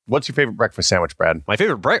What's your favorite breakfast sandwich, Brad? My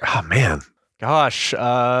favorite breakfast. Oh man, gosh.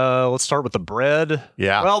 Let's start with the bread.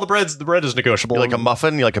 Yeah. Well, the bread is negotiable. You like a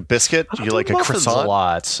muffin? You like a biscuit? I don't You do like a muffins croissant? A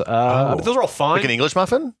lot. But those are all fine. Like an English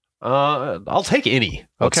muffin? I'll take any.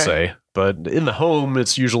 Let's Okay. say, but in the home,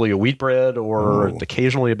 it's usually a wheat bread or Ooh.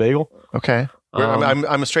 occasionally a bagel. Okay.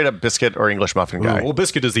 I'm a straight up biscuit or English muffin guy. Well,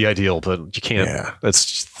 biscuit is the ideal, but you can't. Yeah. That's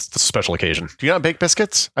just a special occasion. Do you not bake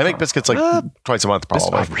biscuits? I make biscuits like twice a month,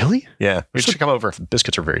 probably. Really? Yeah. You should come over.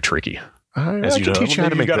 Biscuits are very tricky. I As you can know, teach you how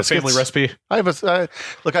to You've make got biscuits. a family recipe. I have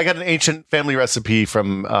look. I got an ancient family recipe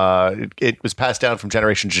from. It was passed down from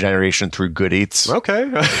generation to generation through Good Eats. Okay,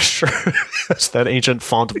 sure. That's that ancient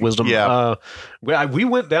font of wisdom. Yeah. We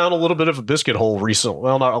went down a little bit of a biscuit hole recently.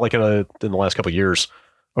 Well, not like in the last couple of years.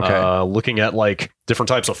 Okay. Looking at like different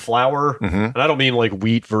types of flour, and I don't mean like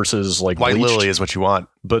wheat versus like White bleached, Lily is what you want.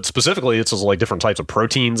 but specifically it's just like different types of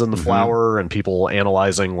proteins in the flour, and people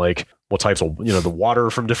analyzing like what types of the water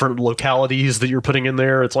from different localities that you're putting in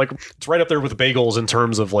there. It's like it's right up there with bagels in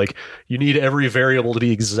terms of like you need every variable to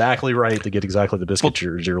be exactly right to get exactly the biscuit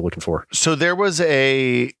you're looking for. So there was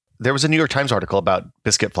a New York Times article about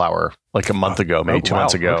biscuit flour like a month ago, maybe 2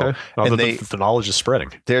 months ago. Okay. And the knowledge is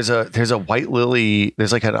spreading. there's a White Lily.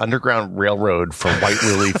 There's like an underground railroad for White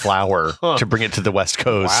Lily flour to bring it to the West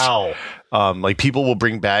Coast. Wow. Like people will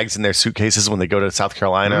bring bags in their suitcases when they go to South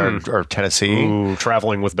Carolina or Tennessee. Ooh,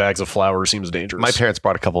 traveling with bags of flour seems dangerous. My parents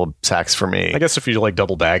brought a couple of sacks for me. I guess if you like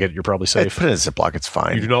double bag it, you're probably I safe. put it in a Ziploc. It's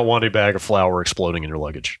fine. You do not want a bag of flour exploding in your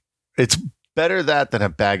luggage. It's better that than a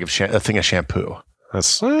bag of a thing of shampoo.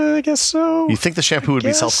 That's, I guess so. You think the shampoo would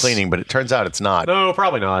be guess. self-cleaning, but it turns out it's not. No,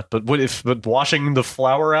 probably not. But but washing the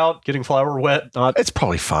flour out, getting flour wet, not. It's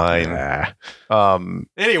probably fine.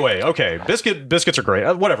 Anyway, okay. Biscuits are great.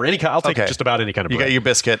 Whatever. I'll take Okay. just about any kind of You bread. got your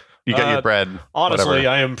biscuit. You got your bread. Honestly, whatever.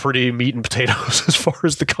 I am pretty meat and potatoes as far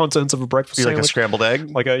as the contents of a breakfast You like a sandwich. scrambled egg?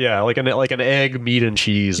 Like an egg, meat and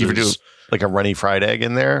cheese. You ever do like a runny fried egg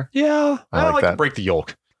in there? Yeah, I I like like that. to break the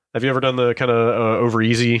yolk. Have you ever done the kind of over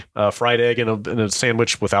easy fried egg in a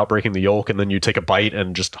sandwich without breaking the yolk, and then you take a bite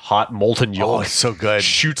and just hot molten Oh, yolk it's so good.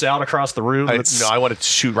 shoots out across the room? I want it to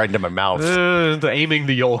shoot right into my mouth. The aiming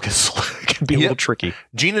the yolk can be a little tricky.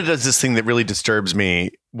 Gina does this thing that really disturbs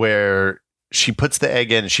me where she puts the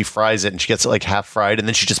egg in, she fries it, and she gets it like half fried, and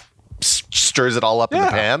then she just stirs it all up in the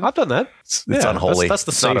pan. I've done that. It's unholy. That's the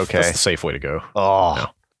It's safe. not okay. That's the safe way to go. Oh, No.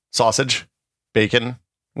 Sausage, bacon.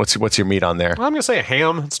 What's your meat on there? I'm gonna say a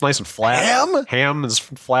ham. It's nice and flat. Ham? Ham is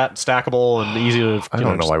flat, stackable, and easy to. I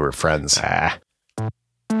don't know why we're friends.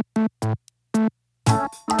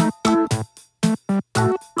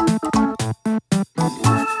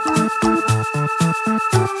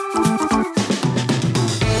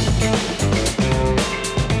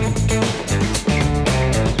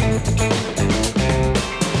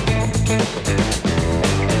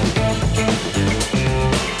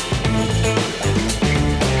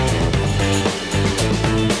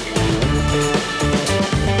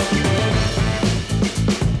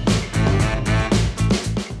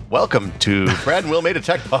 Welcome to Brad and Will Made a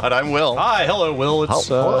Tech Pod. I'm Will. Hi, hello, Will. It's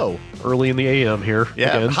Hello. early in the AM here.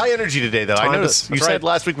 Yeah, again. high energy today, though. I Time to- noticed you that's said right.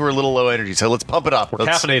 last week we were a little low energy, so let's pump it up. We're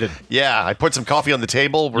caffeinated. Yeah, I poured some coffee on the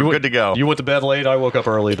table. We're You good to go. You went to bed late. I woke up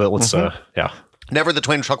early, but let's. Yeah. Never the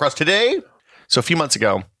twain shall cross today. So a few months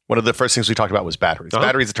ago, one of the first things we talked about was batteries. Uh-huh.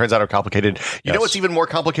 Batteries, it turns out, are complicated. You know Yes. what's even more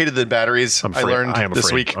complicated than batteries? I learned am this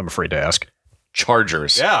afraid, week. I'm afraid to ask.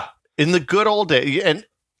 Chargers. Yeah. In the good old days, and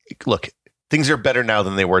look, things are better now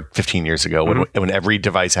than they were 15 years ago when every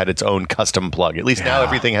device had its own custom plug. At least now Yeah.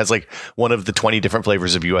 everything has like one of the 20 different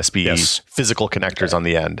flavors of USB Yes. physical connectors on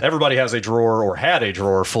the end. Everybody has a drawer or had a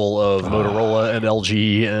drawer full of Motorola and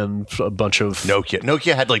LG and a bunch of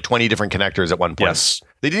Nokia had like 20 different connectors at one point. Yes.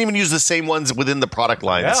 They didn't even use the same ones within the product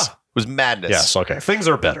lines. Yeah. It was madness. Yes. Okay. Things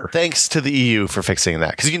are better. Thanks to the EU for fixing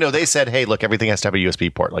that. Because, they said, hey, look, everything has to have a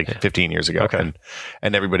USB port like 15 years ago. Okay.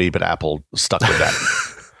 And everybody but Apple stuck with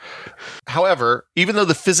that. However, even though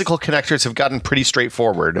the physical connectors have gotten pretty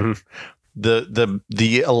straightforward,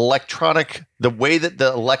 the electronic, the way that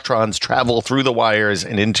the electrons travel through the wires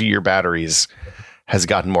and into your batteries has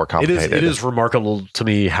gotten more complicated. It is remarkable to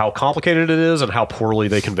me how complicated it is and how poorly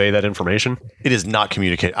they convey that information. It is not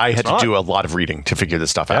communicated. I had to do a lot of reading to figure this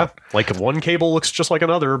stuff out. Like if one cable looks just like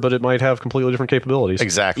another, but it might have completely different capabilities.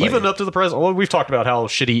 Exactly. Even up to the present. Well, we've talked about how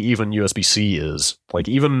shitty even USB-C is. Like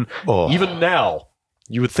even now,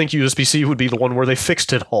 you would think USB-C would be the one where they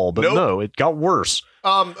fixed it all, but Nope. no, it got worse.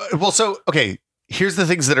 Okay. Here's the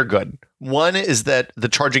things that are good. One is that the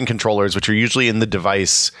charging controllers, which are usually in the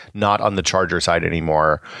device, not on the charger side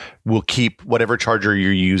anymore, will keep whatever charger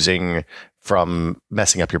you're using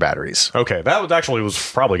messing up your batteries. Okay,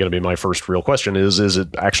 was probably going to be my first real question. Is it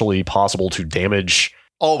actually possible to damage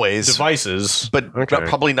Always devices, but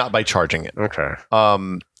probably not by charging it. Okay.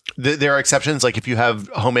 There are exceptions, like if you have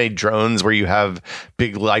homemade drones where you have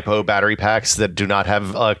big LiPo battery packs that do not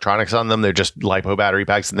have electronics on them. They're just LiPo battery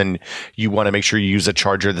packs. And then you want to make sure you use a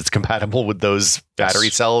charger that's compatible with those battery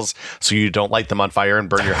cells so you don't light them on fire and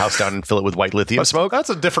burn your house down and fill it with white lithium smoke. That's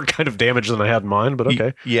a different kind of damage than I had in mind, but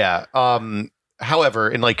okay. Yeah. However,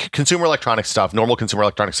 in like consumer electronic stuff, normal consumer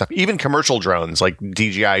electronic stuff, even commercial drones like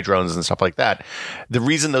DJI drones and stuff like that, the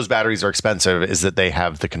reason those batteries are expensive is that they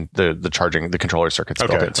have the charging, the controller circuits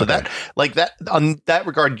built in. So that on that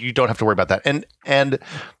regard, you don't have to worry about that. And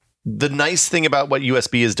the nice thing about what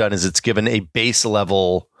USB has done is it's given a base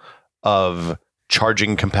level of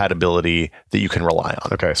charging compatibility that you can rely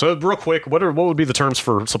on. Okay, so real quick, what would be the terms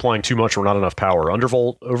for supplying too much or not enough power?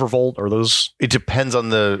 Undervolt, overvolt, are those? It depends on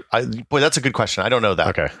boy, that's a good question. I don't know that.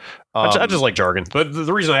 Okay, I just like jargon, but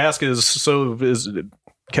the reason I ask is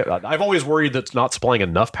I've always worried that not supplying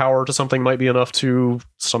enough power to something might be enough to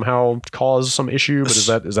somehow cause some issue.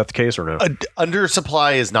 But is that the case or no?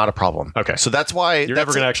 Undersupply is not a problem. Okay, so that's why you're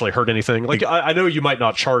never going to actually hurt anything. Like I know you might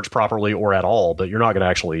not charge properly or at all, but you're not going to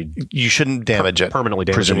actually. You shouldn't damage it permanently.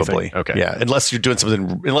 Damage presumably, anything. Okay, yeah, unless you're doing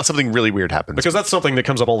something really weird happens. Because that's something that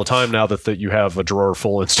comes up all the time now that you have a drawer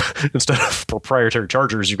full instead of proprietary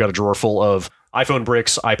chargers, you've got a drawer full of iPhone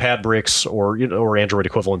bricks, iPad bricks, or Android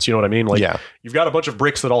equivalents. You know what I mean? Like, you've got a bunch of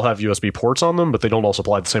bricks that all have USB ports on them, but they don't all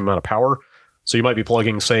supply the same amount of power. So you might be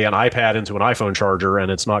plugging, say, an iPad into an iPhone charger, and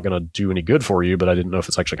it's not going to do any good for you. But I didn't know if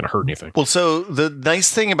it's actually going to hurt anything. Well, so the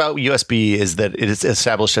nice thing about USB is that it has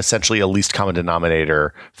established essentially a least common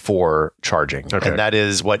denominator for charging, and that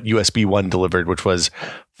is what USB 1 delivered, which was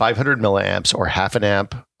 500 milliamps or half an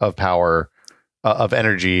amp of power. Of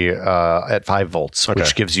energy at 5 volts,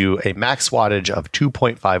 which gives you a max wattage of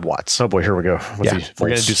 2.5 watts. Oh boy, here we go. We're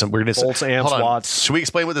going to do some. We're going to volts, amps, watts. Should we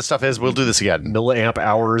explain what this stuff is? We'll do this again. Milliamp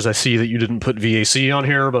hours. I see that you didn't put VAC on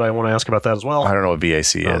here, but I want to ask about that as well. I don't know what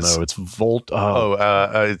VAC is. No, it's volt.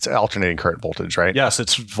 It's alternating current voltage, right? Yes,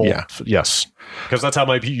 it's volt. Yeah. Yes, because that's how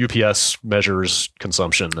my UPS measures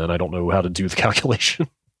consumption, and I don't know how to do the calculation.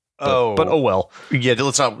 But oh well. Yeah, we're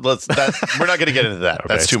not going to get into that.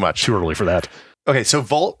 That's too much. Too early for that. Okay, so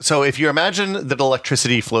volt. So if you imagine that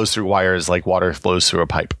electricity flows through wires like water flows through a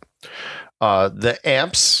pipe, the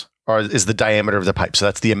amps is the diameter of the pipe. So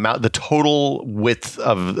that's the total width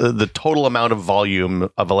of the total amount of volume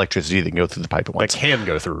of electricity that can go through the pipe at once. That can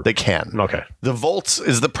go through. They can. Okay. The volts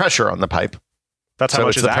is the pressure on the pipe. That's how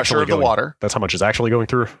much is the pressure of the water. That's how much is actually going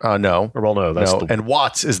through. No. Well, no. That's and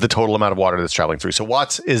watts is the total amount of water that's traveling through. So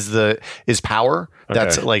watts is power.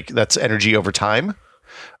 Okay. That's energy over time.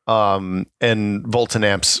 And volts and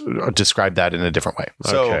amps describe that in a different way.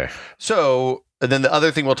 So then the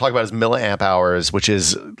other thing we'll talk about is milliamp hours, which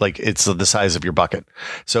is it's the size of your bucket.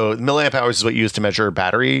 So milliamp hours is what you use to measure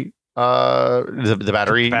battery, the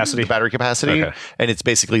battery capacity, and it's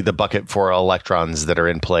basically the bucket for electrons that are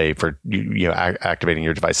in play for activating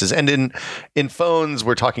your devices. And in phones,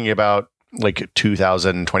 we're talking about like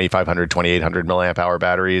 2,000, 2,500, 2,800 milliamp hour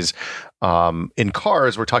batteries. In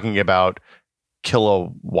cars, we're talking about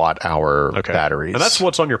kilowatt hour batteries, and that's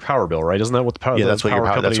what's on your power bill, right? Isn't that what the power? Yeah, that's what your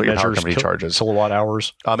power company charges. Kilowatt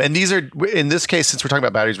hours. And these are, in this case, since we're talking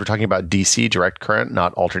about batteries, we're talking about DC direct current,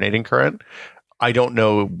 not alternating current. I don't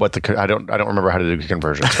know what I don't remember how to do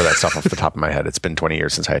conversions for that stuff off the top of my head. It's been 20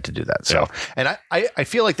 years since I had to do that. So, and I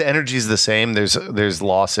feel like the energy is the same. There's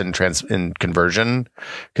loss in conversion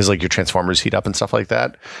because like your transformers heat up and stuff like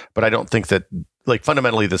that. But I don't think that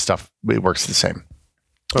fundamentally this stuff it works the same.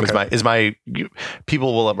 Okay.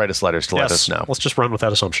 People will write us letters to let us know. Let's just run with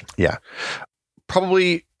that assumption. Yeah.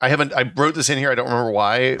 Probably I wrote this in here. I don't remember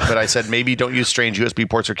why, but I said maybe don't use strange USB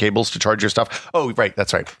ports or cables to charge your stuff. Oh, right.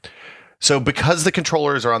 That's right. So because the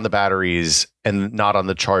controllers are on the batteries and not on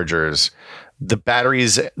the chargers, the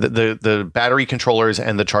batteries, the battery controllers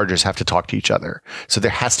and the chargers have to talk to each other. So there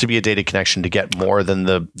has to be a data connection to get more than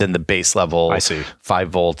the base level. I see. 5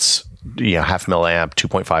 volts. Half milliamp,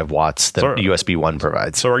 2.5 watts that USB 1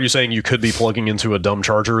 provides. So are you saying you could be plugging into a dumb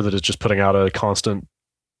charger that is just putting out a constant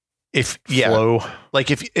flow? Like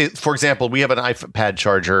if for example, we have an iPad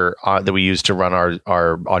charger that we use to run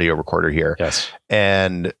our audio recorder here. Yes.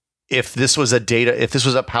 And if this was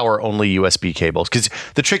a power only USB cable, because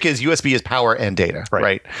the trick is USB is power and data,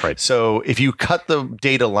 right? Right. So if you cut the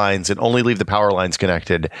data lines and only leave the power lines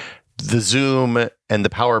connected, the Zoom and the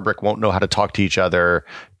Power Brick won't know how to talk to each other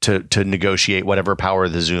to negotiate whatever power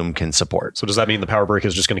the Zoom can support. So does that mean the Power Brick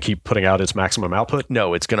is just going to keep putting out its maximum output?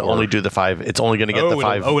 No, it's going to only do the 5. It's only going to get the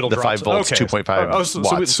 5 volts, 2.5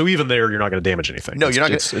 watts. So even there, you're not going to damage anything. No, you're not.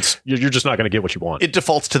 You're just not going to get what you want. It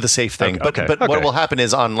defaults to the safe thing. But what will happen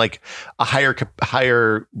is on like a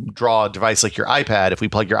higher draw device like your iPad, if we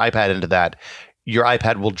plug your iPad into that, your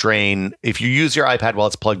iPad will drain. If you use your iPad while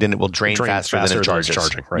it's plugged in, it will drain faster than it charges.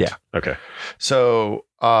 Charging, right? Yeah. Okay. So,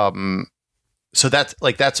 so that's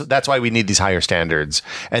why we need these higher standards,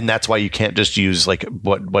 and that's why you can't just use like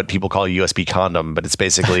what people call a USB condom, but it's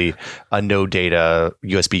basically a no data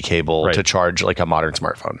USB cable to charge like a modern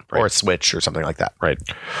smartphone or a Switch or something like that. Right.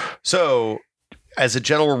 So, as a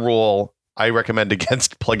general rule, I recommend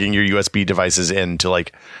against plugging your USB devices into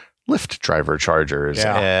like Lyft driver chargers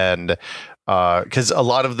and. Because a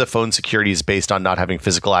lot of the phone security is based on not having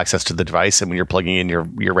physical access to the device. And when you're plugging in your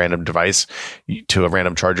random device to a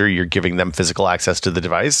random charger, you're giving them physical access to the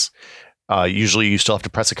device. Usually you still have to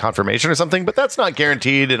press a confirmation or something, but that's not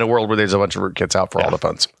guaranteed in a world where there's a bunch of rootkits out for all the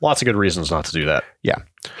phones. Lots of good reasons not to do that. Yeah.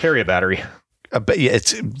 Carry a battery. But yeah,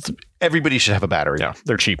 everybody should have a battery. Yeah,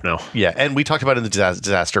 they're cheap now. Yeah, and we talked about it in the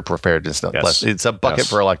disaster preparedness. Yes. It's a bucket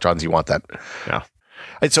for electrons. You want that. Yeah.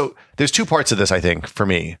 And so there's two parts of this, I think, for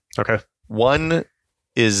me. Okay. One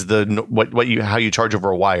is how you charge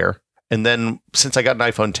over a wire, and then since I got an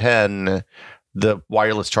iPhone 10, the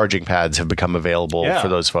wireless charging pads have become available for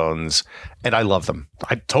those phones, and I love them.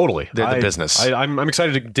 They're the business. I'm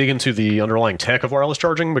excited to dig into the underlying tech of wireless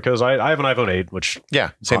charging because I have an iPhone 8, which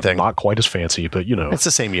same thing, not quite as fancy, but it's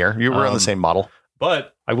the same year. You were on the same model.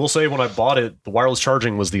 But I will say when I bought it, the wireless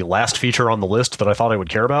charging was the last feature on the list that I thought I would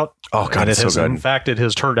care about. Oh, God, it's so good. In fact, it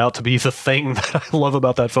has turned out to be the thing that I love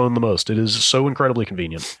about that phone the most. It is so incredibly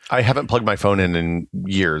convenient. I haven't plugged my phone in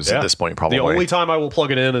years at this point, probably. The only time I will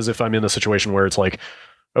plug it in is if I'm in a situation where it's like,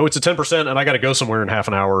 oh, it's a 10% and I got to go somewhere in half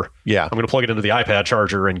an hour. Yeah. I'm going to plug it into the iPad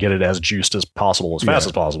charger and get it as juiced as possible, as fast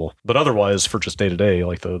as possible. But otherwise, for just day to day,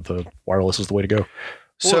 like the wireless is the way to go.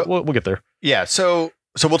 So we'll get there. Yeah.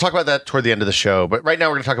 So we'll talk about that toward the end of the show, but right now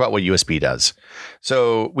we're going to talk about what USB does.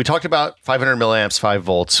 So we talked about 500 milliamps, 5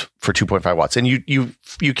 volts for 2.5 watts, and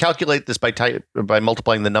you calculate this by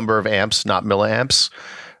multiplying the number of amps, not milliamps,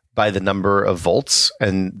 by the number of volts,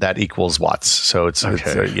 and that equals watts. So it's you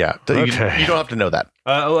don't have to know that.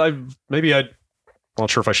 I'm not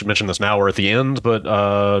sure if I should mention this now or at the end, but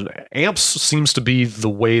amps seems to be the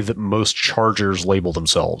way that most chargers label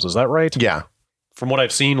themselves. Is that right? Yeah. From what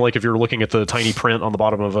I've seen, like if you're looking at the tiny print on the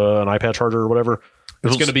bottom of an iPad charger or whatever,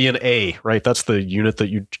 it's going to be an A, right? That's the unit that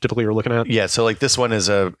you typically are looking at. Yeah. So like this one is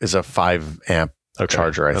a 5 amp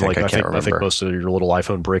charger. I think. I can't remember. I think most of your little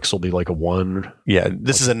iPhone bricks will be like a 1. Yeah.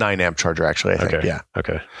 This is a 9 amp charger, actually. I think. Okay. Yeah.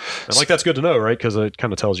 Okay. And like that's good to know, right? Because it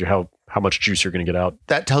kind of tells you how much juice you're going to get out.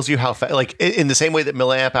 That tells you how fast. Like in the same way that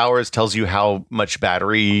milliamp hours tells you how much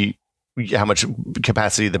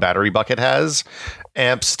capacity the battery bucket has,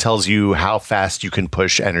 amps tells you how fast you can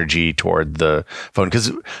push energy toward the phone.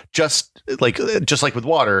 Because just like with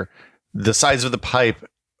water, the size of the pipe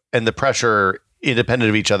and the pressure independent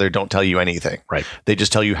of each other don't tell you anything. Right. They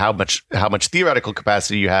just tell you how much theoretical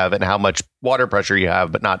capacity you have and how much water pressure you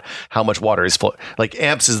have, but not how much water is flowing. Like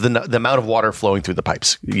amps is the amount of water flowing through the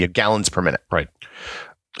pipes, gallons per minute. Right.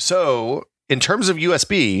 So in terms of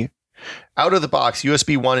USB, out of the box,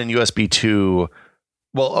 USB 1 and USB 2,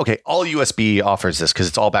 well, okay, all USB offers this because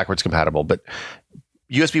it's all backwards compatible, but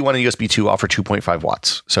USB 1 and USB 2 offer 2.5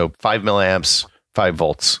 watts. So 5 milliamps, 5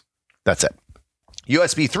 volts. That's it.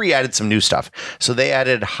 USB 3 added some new stuff. So they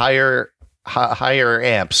added higher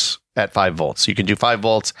amps at 5 volts. So you can do 5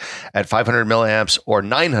 volts at 500 milliamps or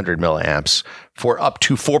 900 milliamps for up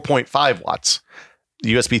to 4.5 watts.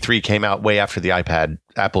 The USB 3 came out way after the iPad.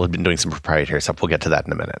 Apple had been doing some proprietary stuff. We'll get to that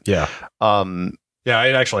in a minute. Yeah. I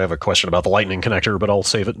actually have a question about the Lightning connector, but I'll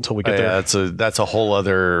save it until we get there. That's a whole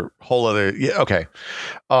other. Yeah. Okay.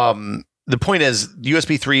 The point is,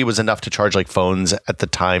 USB 3 was enough to charge like phones at the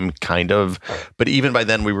time, kind of. But even by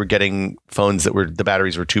then, we were getting phones that the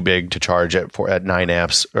batteries were too big to charge at 9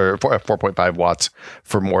 amps or 4.5 watts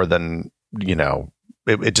for more than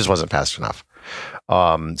it just wasn't fast enough.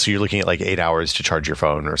 So you're looking at like 8 hours to charge your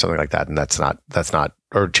phone or something like that, and that's not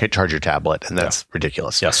or charge your tablet, and that's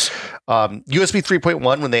ridiculous. Yes. USB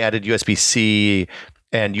 3.1, when they added USB-C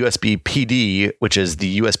and USB PD, which is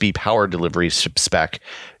the USB power delivery spec,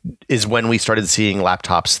 is when we started seeing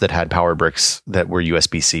laptops that had power bricks that were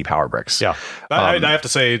USB-C power bricks. Yeah. I have to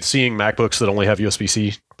say, seeing MacBooks that only have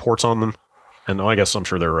USB-C ports on them, And I guess I'm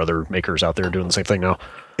sure there are other makers out there doing the same thing now.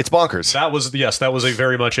 It's bonkers. That was a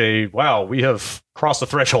very much a wow. We have crossed the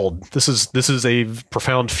threshold. This is a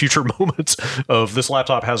profound future moment of this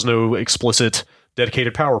laptop has no explicit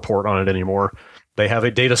dedicated power port on it anymore. They have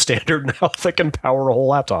a data standard now that can power a whole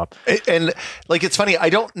laptop. And like, it's funny. I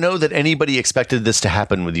don't know that anybody expected this to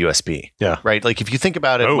happen with USB. Yeah. Right. Like, if you think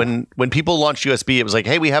about it, when people launched USB, it was like,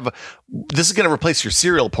 hey, this is going to replace your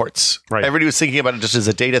serial ports. Right. Everybody was thinking about it just as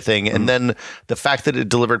a data thing. And then the fact that it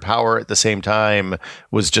delivered power at the same time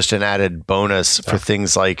was just an added bonus for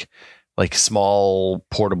things like small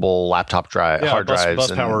portable laptop hard drives,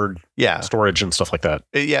 bus powered storage and stuff like that.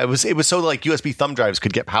 Yeah, it was so like USB thumb drives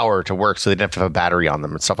could get power to work, so they didn't have to have a battery on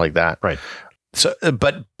them and stuff like that. Right. So,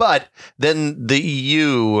 but then the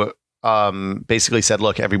EU basically said,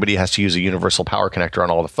 look, everybody has to use a universal power connector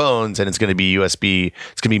on all the phones, and it's going to be USB.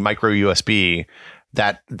 It's going to be micro USB.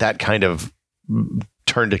 That kind of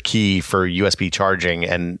turned a key for USB charging,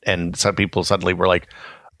 and some people suddenly were like,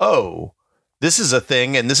 oh, this is a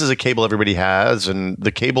thing, and this is a cable everybody has, and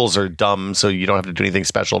the cables are dumb, so you don't have to do anything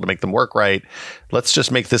special to make them work right. Let's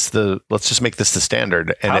just make this the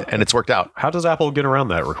standard, and it's worked out. How does Apple get around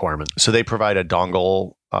that requirement? So they provide a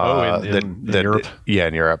dongle. In Europe? Yeah,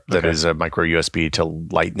 in Europe, that is a micro USB to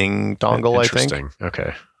Lightning dongle, I think.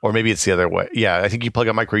 Okay. Or maybe it's the other way. Yeah, I think you plug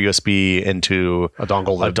a micro USB into a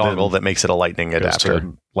dongle that makes it a Lightning adapter. A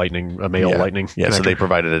male Lightning. Yeah, connector. So they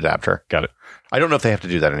provide an adapter. Got it. I don't know if they have to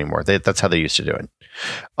do that anymore. That's how they used to do it.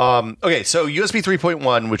 Okay, so USB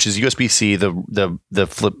 3.1, which is USB-C,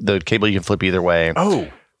 the cable you can flip either way. Oh,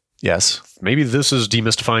 yes. Maybe this is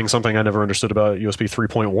demystifying something I never understood about USB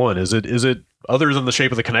 3.1. Is it other than the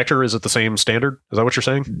shape of the connector? Is it the same standard? Is that what you're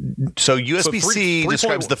saying? So USB-C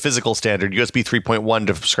describes the physical standard. USB 3.1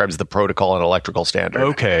 describes the protocol and electrical standard.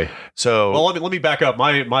 Okay. So let me back up.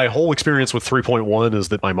 My whole experience with 3.1 is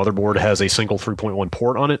that my motherboard has a single 3.1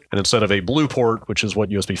 port on it, and instead of a blue port, which is what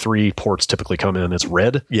USB 3 ports typically come in, it's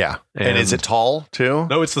red. Yeah. And is it tall too?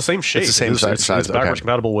 No, it's the same shape. It's the same size. It's backwards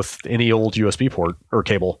compatible with any old USB port or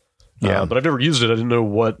cable. Yeah, but I've never used it. I didn't know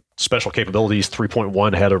what special capabilities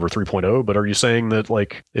 3.1 had over 3.0. But are you saying that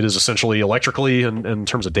like it is essentially electrically and in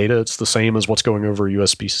terms of data, it's the same as what's going over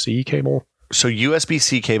USB-C cable? So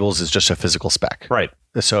USB-C cables is just a physical spec, right?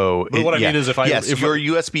 So what I mean is, if your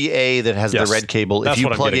USB-A that has the red cable, if you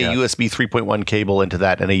plug a USB 3.1 cable into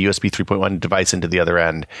that and a USB 3.1 device into the other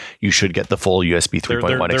end, you should get the full USB 3.1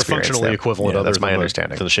 experience. They're functionally equivalent. Yeah, that's my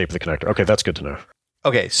understanding. To the shape of the connector. Okay, that's good to know.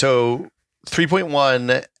 Okay, so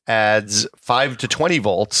 3.1 adds 5 to 20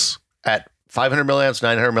 volts at 500 milliamps,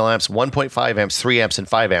 900 milliamps, 1.5 amps, 3 amps, and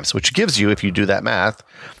 5 amps, which gives you, if you do that math,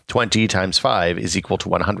 20 times 5 is equal to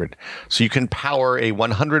 100. So you can power a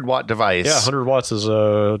 100 watt device. Yeah, 100 watts is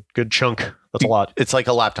a good chunk. That's a lot. It's like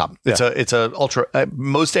a laptop. It's a ultra.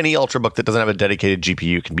 Most any ultrabook that doesn't have a dedicated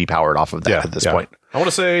GPU can be powered off of that at this point. I want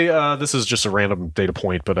to say this is just a random data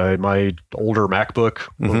point, but my older MacBook,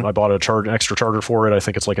 I bought an extra charger for it. I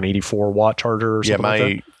think it's like an 84 watt charger or something.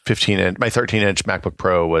 Yeah, my 13 inch MacBook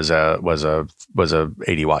Pro was a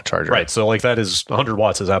 80 watt charger. Right. So like that is 100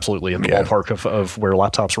 watts is absolutely in the ballpark of where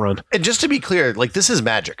laptops run. And just to be clear, like this is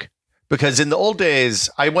magic. Because in the old days,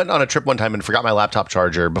 I went on a trip one time and forgot my laptop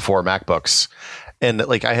charger before MacBooks. And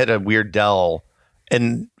like I had a weird Dell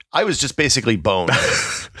and I was just basically boned.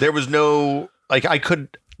 There was no, like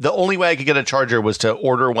the only way I could get a charger was to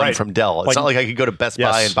order one from Dell. It's not like I could go to Best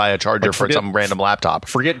Buy and buy a charger for some random laptop.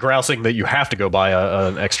 Forget grousing that you have to go buy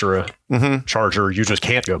an extra charger. You just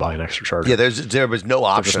can't go buy an extra charger. Yeah, there was no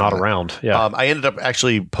option. They're just not around. Yeah. I ended up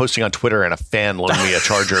actually posting on Twitter and a fan loaned me a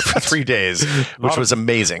charger for 3 days, which was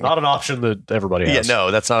amazing. Not an option that everybody has. Yeah, no,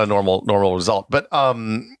 that's not a normal result.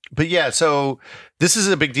 But yeah, so this is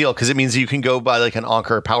a big deal because it means you can go buy like an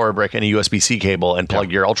Anker power brick and a USB-C cable and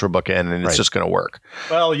plug your Ultrabook in, and it's just going to work.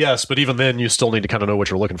 Well, yes, but even then, you still need to kind of know what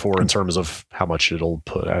you're looking for in terms of how much it'll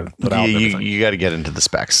put out. You got to get into the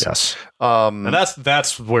specs. Yes, and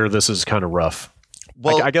that's where this is kind of rough.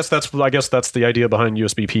 Well, I guess that's the idea behind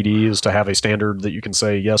USB PD is to have a standard that you can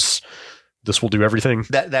say yes, this will do everything.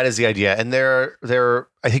 That is the idea. And there,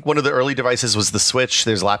 I think one of the early devices was the Switch.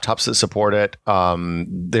 There's laptops that support it.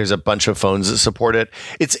 There's a bunch of phones that support it.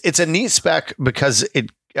 It's a neat spec because it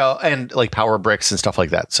and like power bricks and stuff like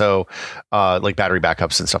that. So like battery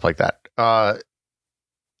backups and stuff like that.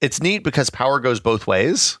 It's neat because power goes both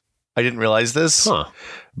ways. I didn't realize this,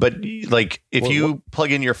 but like if you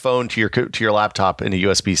plug in your phone to your laptop in a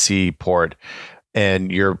USB-C port,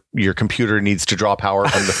 and your computer needs to draw power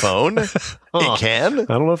from the phone, it can. I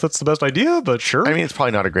don't know if that's the best idea, but sure. I mean, it's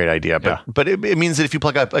probably not a great idea, but it means that if you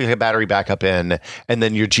plug up like a battery backup in, and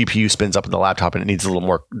then your GPU spins up in the laptop, and it needs a little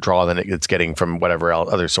more draw than it's getting from whatever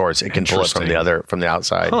other source, it can pull it from the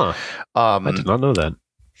outside. I did not know that.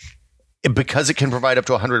 Because it can provide up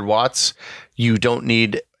to 100 watts, you don't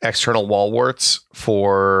need external wall warts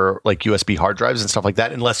for like USB hard drives and stuff like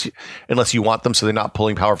that, unless you want them so they're not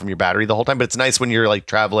pulling power from your battery the whole time. But it's nice when you're like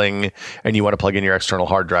traveling and you want to plug in your external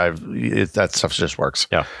hard drive. That stuff just works.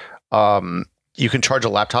 Yeah. You can charge a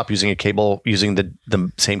laptop using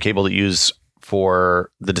the same cable that you use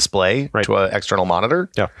for the display to an external monitor.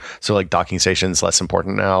 Yeah. So like docking station's less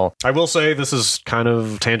important now. I will say this is kind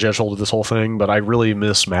of tangential to this whole thing, but I really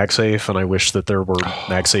miss MagSafe, and I wish that there were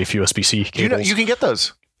MagSafe USB-C cables. You can get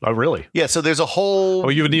those. Oh, really? Yeah. So there's a whole. Oh,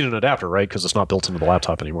 you would need an adapter, right? Because it's not built into the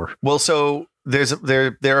laptop anymore. Well, so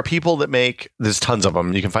there are people that make. There's tons of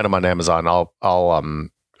them. You can find them on Amazon. I'll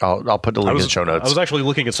put the link in the show notes. I was actually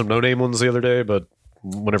looking at some no-name ones the other day, but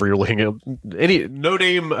whenever you're looking at any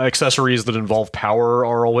no-name accessories that involve power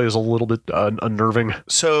are always a little bit unnerving.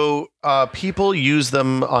 So people use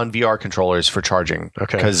them on VR controllers for charging.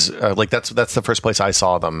 Okay. Because that's the first place I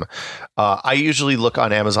saw them. I usually look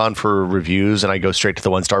on Amazon for reviews, and I go straight to the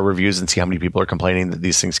 1-star reviews and see how many people are complaining that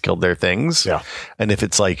these things killed their things. Yeah. And if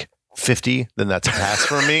it's like 50, then that's a pass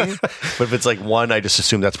for me. But if it's like 1, I just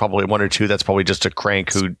assume that's probably 1 or 2. That's probably just a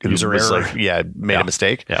crank who user was error. Made a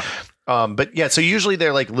mistake. Yeah. But yeah, so usually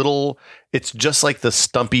they're like little, it's just like the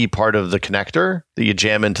stumpy part of the connector that you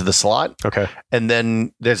jam into the slot. Okay. And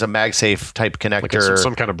then there's a MagSafe type connector like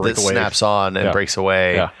some kind of breakaway that snaps on and breaks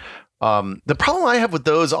away. Yeah. The problem I have with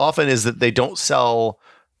those often is that they don't sell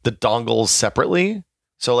the dongles separately.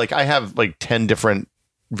 So like I have like 10 different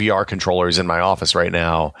VR controllers in my office right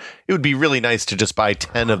now. It would be really nice to just buy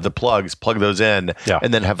 10 of the plugs, plug those in,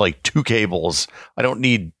 and then have like 2 cables. I don't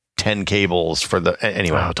need 10 cables for the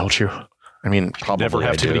anyway. Oh, don't you? I mean, probably never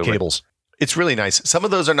have too many cables. It's really nice. Some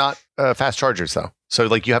of those are not fast chargers though. So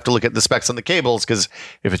like you have to look at the specs on the cables, because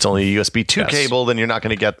if it's only a USB 2 cable, then you're not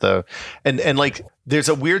going to get the and like there's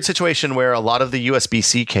a weird situation where a lot of the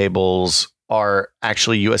USB-C cables are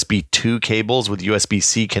actually USB 2 cables with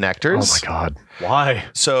USB-C connectors. Oh my God. Why?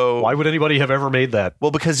 So why would anybody have ever made that?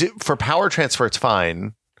 Well, because for power transfer, it's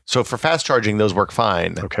fine. So for fast charging, those work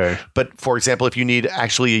fine. Okay. But for example, if you need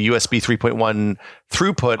actually a USB 3.1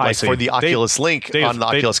 throughput, like for the Oculus Link on the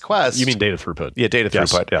Oculus Quest. You mean data throughput? Yeah, data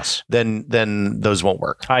throughput. Yes. Then those won't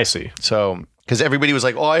work. I see. So because everybody was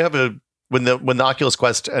like, oh, I have a when the Oculus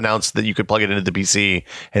Quest announced that you could plug it into the PC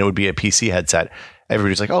and it would be a PC headset,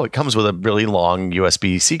 everybody's like, oh, it comes with a really long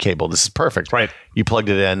USB-C cable. This is perfect. Right. You plugged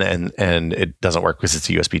it in and it doesn't work because it's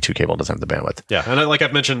a USB 2 cable. It doesn't have the bandwidth. Yeah. And like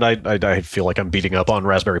I've mentioned, I feel like I'm beating up on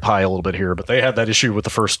Raspberry Pi a little bit here, but they had that issue with the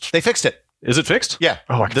first. They fixed it. Is it fixed? Yeah.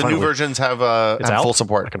 Oh, the new versions have full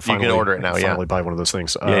support. You can order it now. Yeah. Finally buy one of those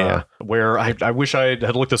things. Yeah. Where I wish I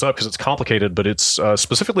had looked this up because it's complicated, but it's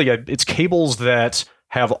specifically it's cables that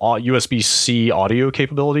have USB-C audio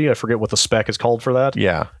capability. I forget what the spec is called for that.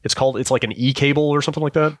 Yeah. It's like an E-cable or something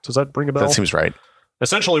like that. Does that ring a bell? That seems right.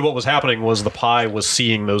 Essentially what was happening was the Pi was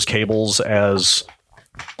seeing those cables as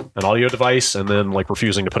an audio device and then like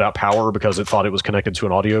refusing to put out power because it thought it was connected to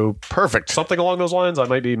an audio. Perfect. Something along those lines. I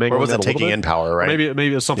might be making. Or was it taking in power, right?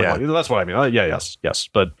 Maybe it's something like that. That's what I mean. Yes.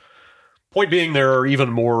 But point being, there are even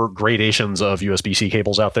more gradations of USB-C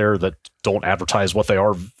cables out there that don't advertise what they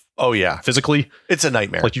are. Oh yeah, physically, it's a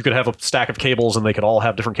nightmare. Like you could have a stack of cables and they could all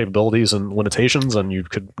have different capabilities and limitations, and you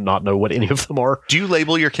could not know what any of them are. Do you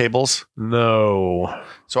label your cables? No.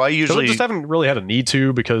 So I usually just haven't really had a need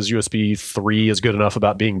to, because USB 3 is good enough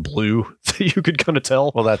about being blue that you could kind of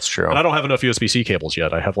tell. Well, that's true. And I don't have enough USB-C cables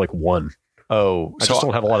yet. I have like one. Oh, I just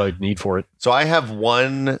don't have a lot of need for it. So I have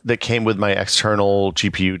one that came with my external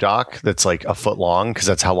GPU dock that's like a foot long, because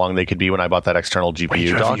that's how long they could be when I bought that external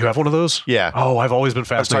GPU dock. You have one of those? Yeah. Oh, I've always been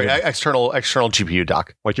fascinated. External GPU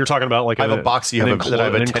dock. Like you're talking about like I have a box that I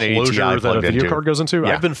have a 1080 Ti that a video into. card goes into.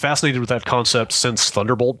 Yeah. I've been fascinated with that concept since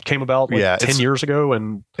Thunderbolt came about 10 years ago,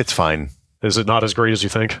 and it's fine. Is it not as great as you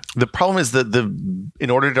think? The problem is that in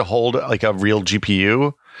order to hold like a real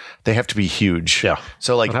GPU, they have to be huge. Yeah.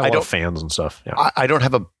 So like I don't have fans and stuff. Yeah. I don't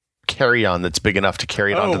have a carry-on that's big enough to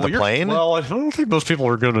carry it onto the plane. Well, I don't think most people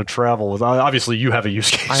are going to travel with. Obviously, you have a use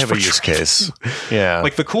case. I have a use case. Yeah.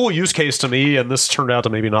 Like the cool use case to me, and this turned out to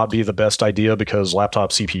maybe not be the best idea because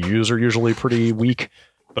laptop CPUs are usually pretty weak.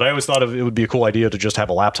 But I always thought it would be a cool idea to just have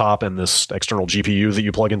a laptop and this external GPU that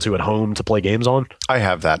you plug into at home to play games on. I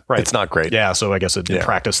have that. Right. It's not great. Yeah, so I guess in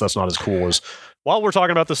practice, that's not as cool as while we're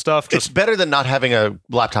talking about this stuff, It's better than not having a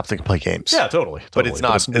laptop that can play games. yeah, totally. But it's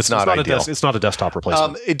not ideal. It's not a desktop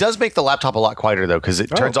replacement. It does make the laptop a lot quieter though, because it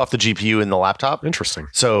turns off the GPU in the laptop. Interesting.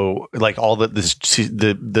 So like all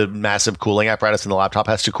the massive cooling apparatus in the laptop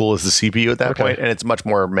has to cool as the CPU at that point, and it's much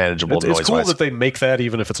more manageable. It's cool that they make that,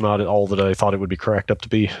 even if it's not all that I thought it would be cracked up to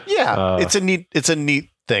be. Yeah, it's a neat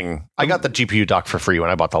thing. I got the GPU dock for free when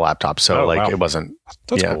I bought the laptop, so it wasn't.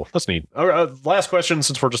 That's cool. That's neat. Last question,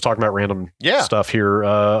 since we're just talking about random stuff here,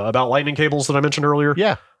 about lightning cables that I mentioned earlier.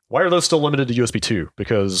 Yeah. Why are those still limited to USB 2?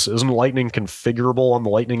 Because isn't lightning configurable on the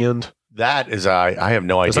lightning end? That is, I have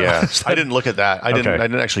no idea. I didn't look at that. I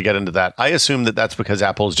didn't actually get into that. I assume that's because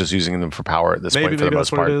Apple is just using them for power at this point for the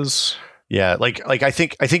most part. Maybe that's what it is. Yeah, like I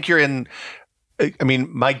think you're in. I mean,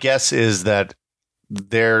 my guess is that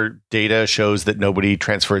their data shows that nobody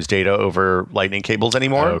transfers data over lightning cables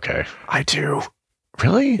anymore. Okay, I do.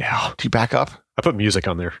 Really? Yeah. Do you back up? I put music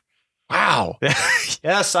on there. Wow.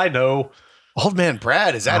 Yes, I know. Old man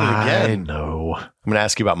Brad is at it again. I know. I'm going to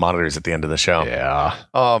ask you about monitors at the end of the show. Yeah.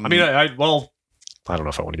 I mean, I don't know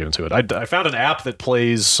if I want to get into it. I found an app that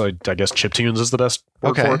plays, I guess chiptunes is the best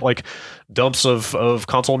word for it, like dumps of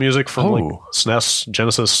console music from like SNES,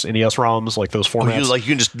 Genesis, NES ROMs, like those formats. You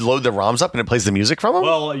can just load the ROMs up and it plays the music from them?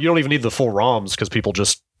 Well, you don't even need the full ROMs because people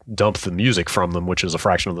just dump the music from them, which is a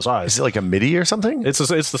fraction of the size. Is it like a MIDI or something? It's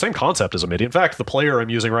the same concept as a MIDI. In fact, the player I'm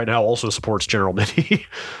using right now also supports general MIDI.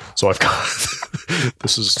 So I've got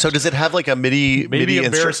this is. So does it have like a MIDI? Maybe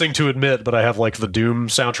embarrassing to admit, but I have like the Doom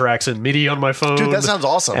soundtracks in MIDI on my phone. Dude, that sounds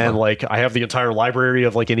awesome. And like I have the entire library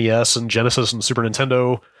of like NES and Genesis and Super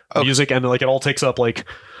Nintendo music, and like it all takes up like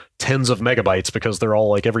tens of megabytes because they're all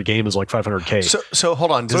like every game is like 500K. So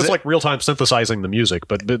hold on. So it's like real time synthesizing the music,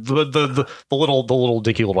 but the little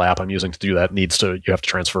dinky little app I'm using to do that you have to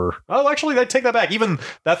transfer. Oh, actually, I take that back. Even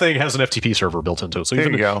that thing has an FTP server built into it, so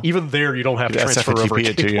even there you don't have to transfer over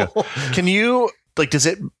a cable. Can you does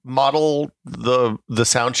it model the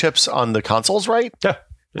sound chips on the consoles right? Yeah.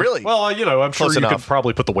 Really? Well, I'm sure you could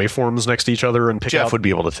probably put the waveforms next to each other and Jeff would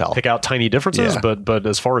be able to pick out tiny differences. Yeah. But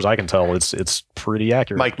as far as I can tell, it's pretty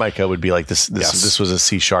accurate. Mike Micah would be like this. This was a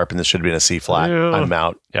C sharp and this should have been a C flat. Yeah. I'm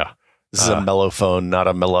out. Yeah. This is a mellophone, not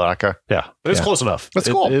a melodica. Yeah, it's close enough. That's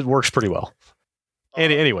cool. It works pretty well.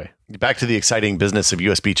 Anyway, back to the exciting business of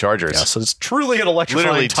USB chargers. Yeah, so it's truly an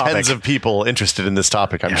electrifying topic. Tens of people interested in this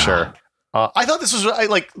topic, I'm sure. I thought this was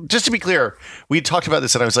just to be clear, we talked about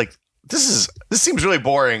this and I was like, this seems really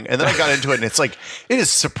boring. And then I got into it and it's like, it is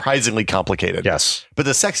surprisingly complicated. Yes. But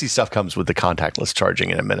the sexy stuff comes with the contactless charging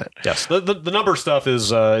in a minute. Yes. The number stuff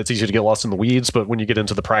is, it's easy to get lost in the weeds, but when you get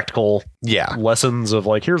into the practical lessons of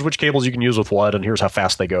like, here's which cables you can use with what, and here's how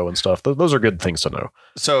fast they go and stuff, those are good things to know.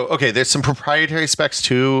 So, okay, there's some proprietary specs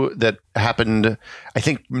too that happened, I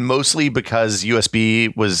think mostly because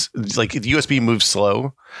USB was like, the USB moves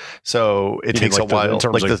slow. So it takes a while. In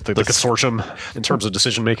terms of the consortium, in terms of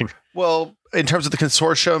decision making? Well, in terms of the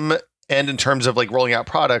consortium and in terms of like rolling out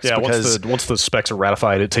products. Yeah, because once the specs are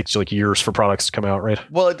ratified, it takes like years for products to come out, right?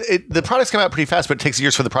 Well, the products come out pretty fast, but it takes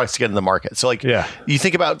years for the products to get in the market. So like you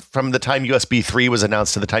think about from the time USB 3 was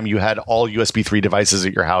announced to the time you had all USB 3 devices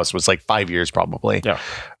at your house was like 5 years probably. Yeah.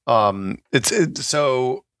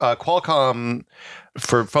 Qualcomm,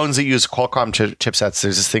 for phones that use Qualcomm chipsets,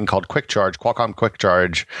 there's this thing called Quick Charge, Qualcomm Quick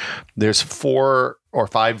Charge. There's 4 or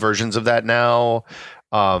 5 versions of that now.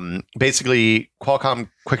 Basically, Qualcomm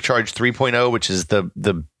Quick Charge 3.0, which is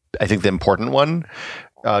I think the important one,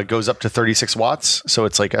 goes up to 36 watts. So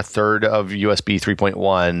it's like a third of USB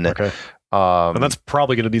 3.1. Okay. And that's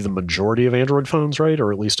probably going to be the majority of Android phones, right?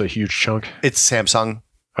 Or at least a huge chunk. It's Samsung.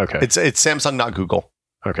 Okay. It's Samsung, not Google.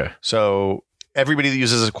 Okay. So everybody that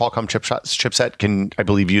uses a Qualcomm chipset can, I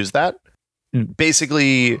believe, use that.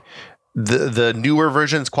 Basically, the newer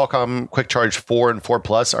versions, Qualcomm Quick Charge 4 and 4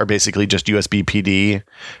 Plus, are basically just USB PD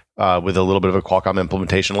with a little bit of a Qualcomm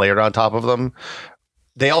implementation layered on top of them.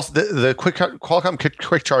 They also the Qualcomm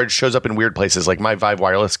Quick Charge shows up in weird places. Like my Vive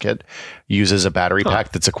wireless kit uses a battery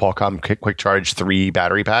pack that's a Qualcomm Quick Charge 3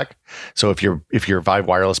 battery pack. So if your Vive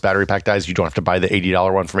wireless battery pack dies, you don't have to buy the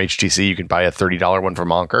 $80 one from HTC. You can buy a $30 one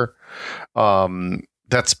from Anker.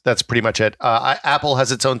 That's pretty much it. Apple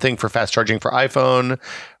has its own thing for fast charging for iPhone,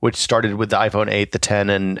 which started with the iPhone 8, the 10,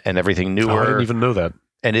 and everything newer. Oh, I didn't even know that.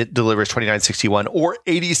 And it delivers 2961 or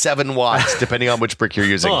 87 watts, depending on which brick you're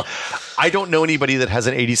using. I don't know anybody that has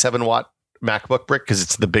an 87 watt MacBook brick because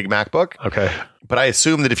it's the big MacBook. Okay. But I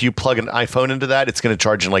assume that if you plug an iPhone into that, it's going to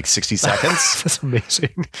charge in like 60 seconds. That's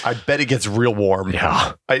amazing. I bet it gets real warm.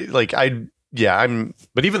 Yeah. Yeah,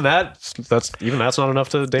 But even that's not enough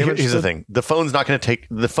to damage. here's the thing: the phone is not going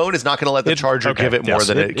to let the charger give it more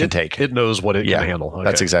than it can take. It knows what it can handle. Okay.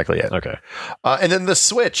 That's exactly it. Okay. And then the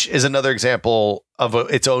Switch is another example of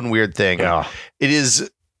its own weird thing. Yeah. It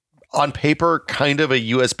is on paper kind of a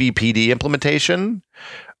USB PD implementation.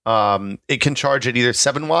 It can charge at either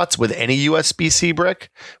 7 watts with any USB-C brick,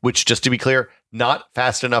 which, just to be clear, not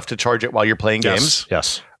fast enough to charge it while you're playing games.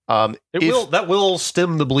 Yes. That will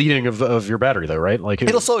stem the bleeding of your battery, though, right? Like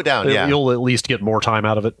it'll slow it down. You'll at least get more time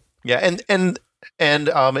out of it. Yeah, and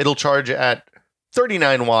it'll charge at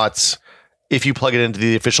 39 watts if you plug it into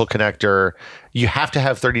the official connector. You have to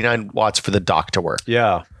have 39 watts for the dock to work.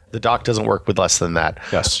 Yeah. The dock doesn't work with less than that.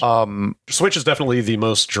 Yes. Switch is definitely the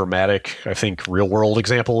most dramatic, I think, real-world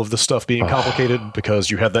example of this stuff being complicated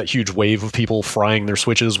because you have that huge wave of people frying their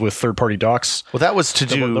Switches with third-party docks. Well, that was to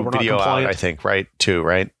do video out, I think, right? Too,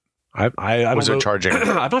 right? I was don't know. Charging?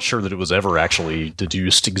 I'm not sure that it was ever actually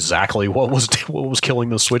deduced exactly what was killing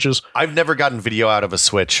those Switches. I've never gotten video out of a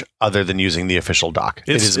Switch other than using the official dock.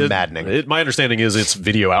 It is maddening. My understanding is its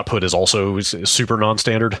video output is also super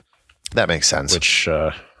non-standard. That makes sense. Which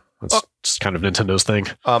it's kind of Nintendo's thing.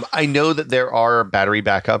 I know that there are battery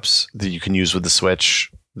backups that you can use with the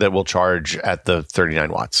Switch that will charge at the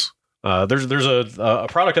 39 watts. There's a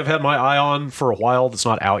product I've had my eye on for a while that's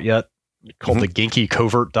not out yet, called the Genki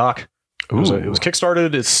Covert Dock. It was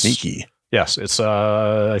kickstarted. It's sneaky. Yes, it's.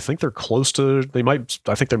 I think they're close to.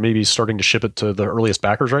 I think they're maybe starting to ship it to the earliest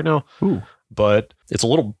backers right now. Ooh. But it's a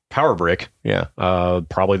little power brick. Yeah.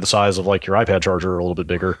 Probably the size of like your iPad charger, or a little bit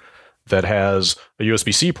bigger. That has a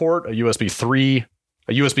USB-C port, a USB 3,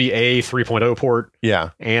 a USB-A 3.0 port,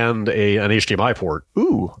 and an HDMI port.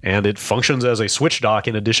 Ooh. And it functions as a switch dock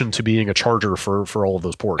in addition to being a charger for all of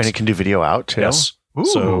those ports. And it can do video out too? Yes. Ooh.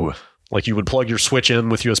 So like you would plug your Switch in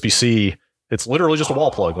with USB-C. It's literally just a wall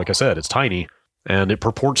plug. Like I said, it's tiny. And it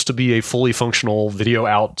purports to be a fully functional video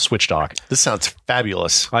out switch dock. This sounds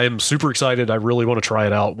fabulous. I am super excited. I really want to try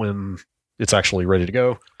it out when it's actually ready to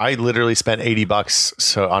go. I literally spent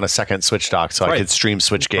 $80 on a second Switch dock so I could stream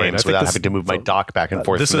Switch games without having to move my dock back and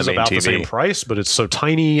forth from the main TV. This is about the same price, but it's so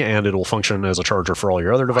tiny and it'll function as a charger for all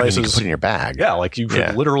your other devices. You can put it in your bag. Yeah, like you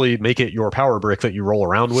could literally make it your power brick that you roll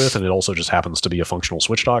around with, and it also just happens to be a functional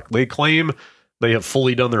Switch dock. They claim they have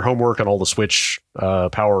fully done their homework on all the Switch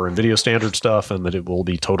power and video standard stuff, and that it will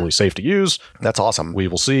be totally safe to use. That's awesome. We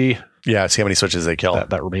will see. Yeah, see how many Switches they kill.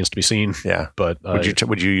 That remains to be seen. Yeah, but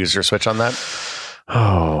would you use your Switch on that?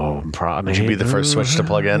 Oh, probably. Would you be the first Switch to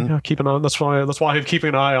plug in? Yeah, keep an eye. That's why I'm keeping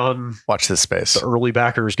an eye on. Watch this space. The early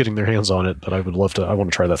backers getting their hands on it, but I would love to. I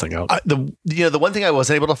want to try that thing out. The one thing I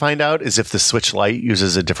wasn't able to find out is if the Switch Lite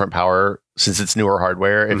uses a different power since it's newer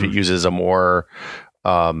hardware. If it uses a more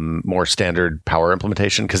standard power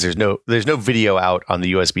implementation, because there's no video out on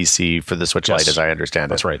the USB-C for the Switch Lite, as I understand it.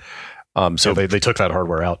 That's right. So they took that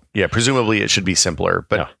hardware out. Yeah, presumably it should be simpler,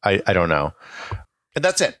 but I don't know. And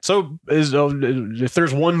that's it. So if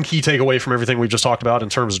there's one key takeaway from everything we've just talked about in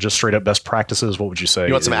terms of just straight up best practices, what would you say?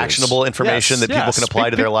 You want some actionable information that people can apply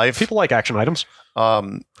to their life? People like action items.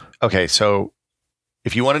 Okay, so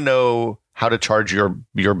if you want to know how to charge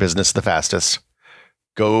your business the fastest,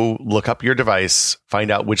 go look up your device,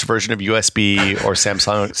 find out which version of USB or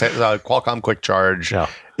Qualcomm Quick Charge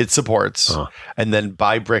it supports, and then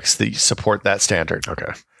buy bricks that support that standard.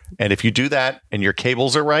 Okay. And if you do that and your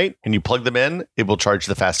cables are right and you plug them in, it will charge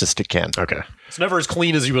the fastest it can. Okay. It's never as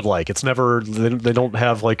clean as you would like. It's never, they don't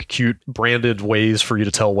have like cute branded ways for you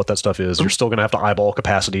to tell what that stuff is. You're still going to have to eyeball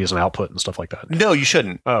capacities and output and stuff like that. No, you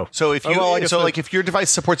shouldn't. Oh. So if if your device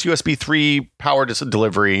supports USB 3 power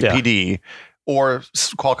delivery, PD, or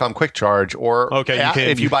Qualcomm Quick Charge, or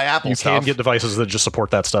if you buy Apple stuff. You can get devices that just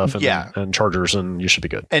support that stuff and chargers, and you should be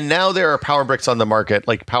good. And now there are power bricks on the market,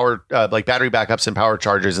 like battery backups and power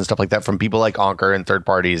chargers and stuff like that from people like Anker and third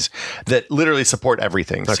parties that literally support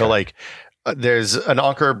everything. Okay. So there's an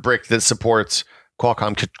Anker brick that supports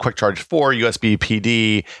Qualcomm Quick Charge 4, USB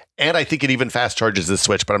PD, and I think it even fast charges the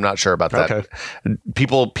Switch, but I'm not sure about that. Okay.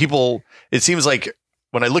 People, it seems like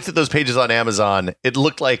when I looked at those pages on Amazon, it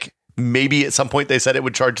looked like maybe at some point they said it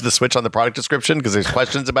would charge the Switch on the product description because there's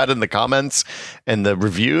questions about it in the comments and the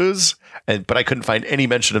reviews, but I couldn't find any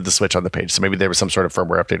mention of the Switch on the page. So maybe there was some sort of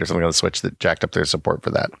firmware update or something on the Switch that jacked up their support for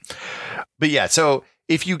that. But yeah, so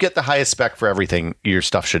if you get the highest spec for everything, your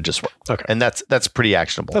stuff should just work. Okay. And that's pretty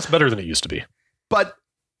actionable. That's better than it used to be. But,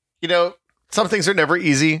 some things are never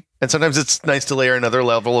easy. And sometimes it's nice to layer another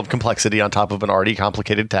level of complexity on top of an already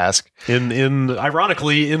complicated task.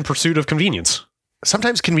 Ironically, in pursuit of convenience.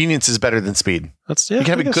 Sometimes convenience is better than speed. You can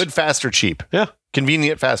have it good, fast, or cheap. Yeah.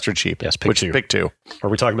 Convenient, fast, or cheap. Yes, pick two. Pick two. Are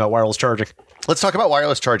we talking about wireless charging? Let's talk about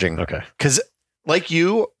wireless charging. Okay. Because like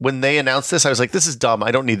you, when they announced this, I was like, this is dumb.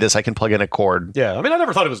 I don't need this. I can plug in a cord. Yeah. I mean, I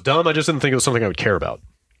never thought it was dumb. I just didn't think it was something I would care about.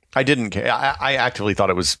 I didn't care. I actively thought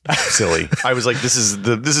it was silly. I was like, this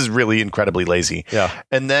is really incredibly lazy. Yeah.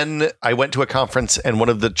 And then I went to a conference, and one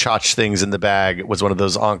of the tchotch things in the bag was one of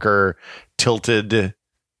those Anker tilted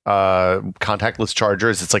contactless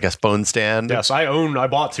chargers. It's like a phone stand. Yes, I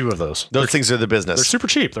bought 2 of those. Those things are the business. They're super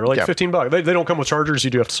cheap. They're like $15. They don't come with chargers. You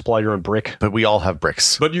do have to supply your own brick. But we all have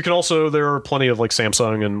bricks. But you can also, there are plenty of like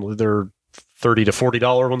Samsung, and there are $30 to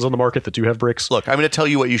 $40 ones on the market that do have bricks. Look, I'm going to tell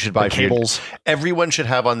you what you should buy. And cables. Everyone should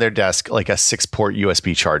have on their desk like a 6-port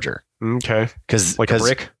USB charger. Okay. Because like a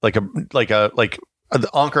brick? The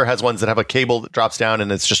Anker has ones that have a cable that drops down,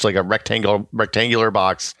 and it's just like a rectangular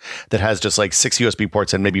box that has just like 6 USB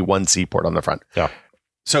ports and maybe 1 C port on the front. Yeah.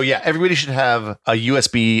 So yeah, everybody should have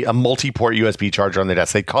a multi-port USB charger on their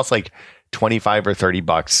desk. They cost like $25 or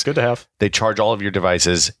 $30. Good to have. They charge all of your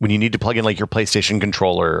devices. When you need to plug in like your PlayStation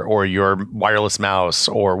controller or your wireless mouse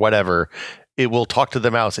or whatever, it will talk to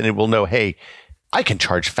the mouse and it will know, hey, I can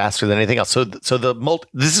charge faster than anything else. So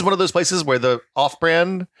this is one of those places where the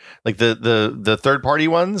off-brand, like the third-party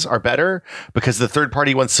ones, are better because the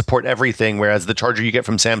third-party ones support everything, whereas the charger you get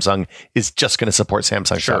from Samsung is just going to support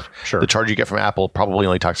Samsung stuff. Sure. The charger you get from Apple probably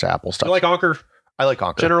only talks to Apple stuff. You like Anker? I like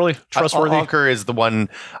Anker. Generally trustworthy. Anker is the one.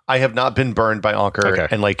 I have not been burned by Anker, Okay.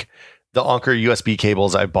 and like the Anker USB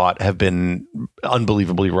cables I bought have been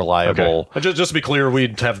unbelievably reliable. Okay. Just to be clear,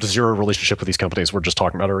 we have 0 relationship with these companies. We're just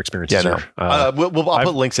talking about our experiences. Yeah, no. here. I'll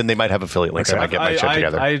put links in. They might have affiliate links. Okay. I might get my shit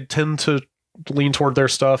together. I tend to lean toward their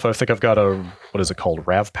stuff. I think I've got what is it called?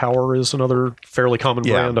 Rav Power is another fairly common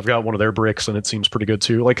brand. I've got one of their bricks, and it seems pretty good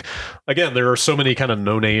too. Like, again, there are so many kind of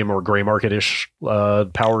no-name or gray market-ish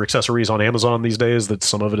power accessories on Amazon these days that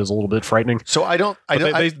some of it is a little bit frightening. So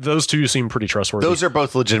those 2 seem pretty trustworthy. Those are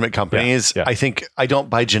both legitimate companies. Yeah. I think I don't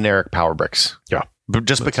buy generic power bricks. Yeah.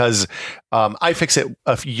 Just because iFixit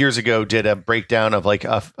a few years ago did a breakdown of like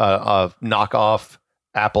a knockoff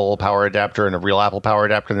Apple power adapter and a real Apple power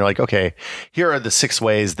adapter. And they're like, okay, here are the 6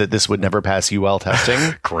 ways that this would never pass UL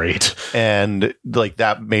testing. Great. And like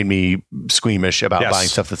that made me squeamish about buying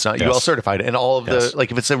stuff that's not UL certified. And all of the,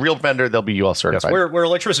 like if it's a real vendor, they'll be UL certified. Where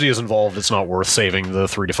electricity is involved, it's not worth saving the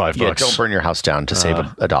 $3 to $5. Yeah, don't burn your house down to save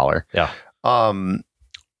a dollar. Yeah.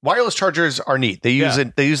 Wireless chargers are neat. They use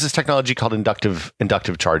this technology called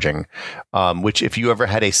inductive charging, which if you ever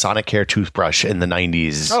had a Sonicare toothbrush in the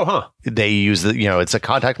 90s, they use it's a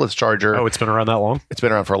contactless charger. Oh, it's been around that long? It's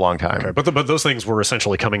been around for a long time. Okay. But those things were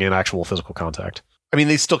essentially coming in actual physical contact. I mean,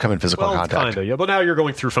 they still come in physical contact. Kind of, yeah. But now you're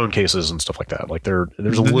going through phone cases and stuff like that. Like there's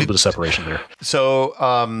a little bit of separation there. So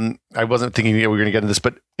I wasn't thinking we were going to get into this,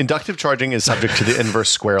 but inductive charging is subject to the inverse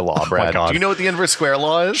square law, Brad. God. Do you know what the inverse square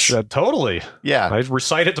law is? Totally. Yeah. I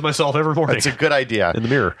recite it to myself every morning. It's a good idea. In the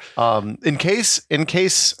mirror. In case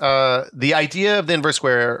the idea of the inverse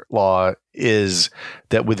square law is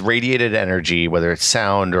that with radiated energy, whether it's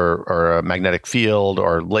sound or a magnetic field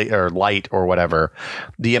or light or whatever,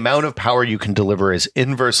 the amount of power you can deliver is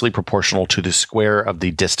inversely proportional to the square of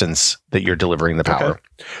the distance that you're delivering the power. Okay.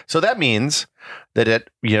 So that means that at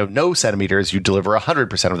no centimeters, you deliver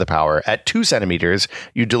 100% of the power. At 2 centimeters,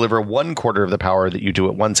 you deliver 1/4 of the power that you do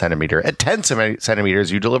at 1 centimeter. At 10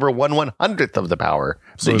 centimeters, you deliver 1/100th of the power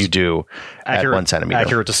that you do at 1 centimeter.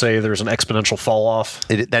 Accurate to say there's an exponential fall off.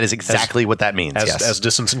 That is exactly what that means. Yes. As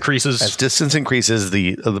distance increases. As distance increases,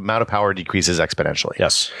 the amount of power decreases exponentially.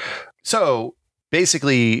 Yes. So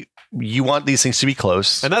basically, you want these things to be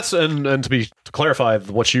close. And that's and to clarify,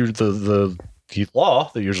 what you the law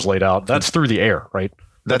that you just laid out, that's through the air, right?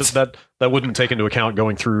 That wouldn't take into account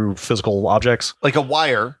going through physical objects. Like a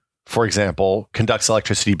wire, for example, conducts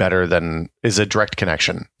electricity better than is a direct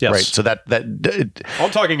connection. Yes. Right. So I'm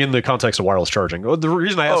talking in the context of wireless charging. The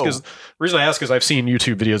reason I ask is I've seen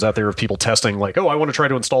YouTube videos out there of people testing, like, I want to try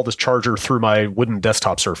to install this charger through my wooden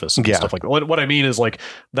desktop surface and stuff like that. What I mean is, like,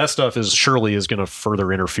 that stuff is going to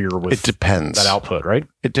further interfere with that output, right?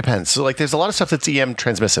 It depends. So like there's a lot of stuff that's EM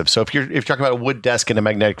transmissive. So if you're talking about a wood desk and a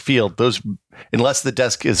magnetic field, those, unless the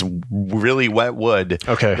desk is really wet wood,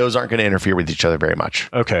 those aren't going to interfere with each other very much.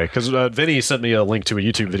 Okay. Because Vinny sent me a link to a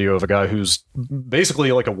YouTube video of a guy who's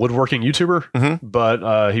basically like a woodworking YouTuber,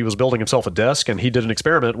 but he was building himself a desk, and he did an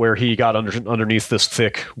experiment where he got underneath this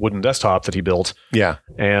thick wooden desktop that he built,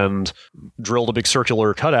 and drilled a big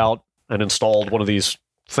circular cutout and installed one of these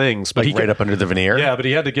things, but right up under the veneer. Yeah, but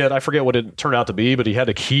he had to I forget what it turned out to be, but he had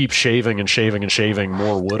to keep shaving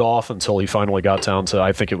more wood off until he finally got down to,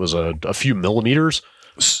 I think it was a few millimeters.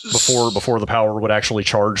 before the power would actually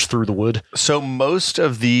charge through the wood. So most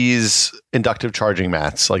of these inductive charging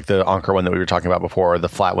mats, like the Anker one that we were talking about before, or the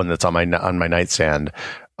flat one that's on my nightstand,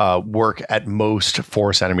 work at most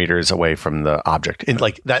 4 centimeters away from the object. And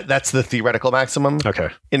like that's the theoretical maximum. Okay.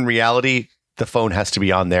 In reality, the phone has to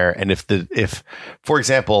be on there. And if, for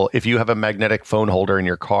example, if you have a magnetic phone holder in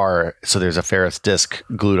your car, so there's a ferrous disc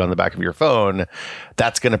glued on the back of your phone,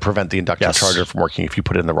 that's going to prevent the inductive charger from working if you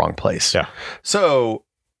put it in the wrong place. Yeah. So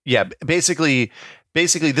yeah, basically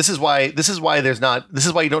this is why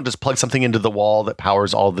you don't just plug something into the wall that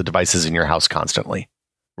powers all the devices in your house constantly.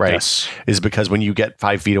 Right. Yes. Is because when you get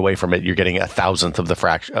 5 feet away from it, you're getting 1,000th of the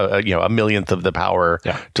fraction, a millionth of the power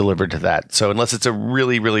delivered to that. So unless it's a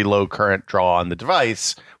really, really low current draw on the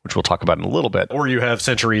device, which we'll talk about in a little bit, or you have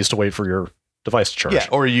centuries to wait for your device to charge. Yeah,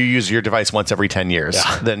 or you use your device once every 10 years,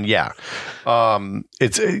 then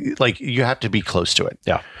it's like you have to be close to it.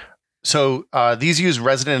 Yeah. So these use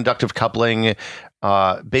resonant inductive coupling.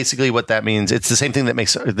 Basically, what that means, it's the same thing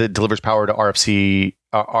that delivers power to RFID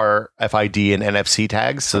and NFC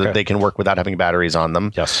tags, so that they can work without having batteries on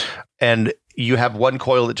them. Yes. And you have one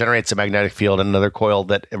coil that generates a magnetic field, and another coil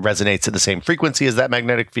that resonates at the same frequency as that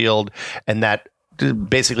magnetic field, and that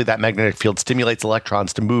basically that magnetic field stimulates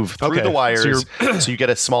electrons to move through the wires, so you get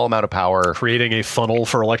a small amount of power, creating a funnel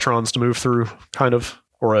for electrons to move through, kind of.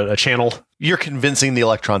 Or a channel. You're convincing the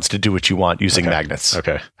electrons to do what you want using magnets.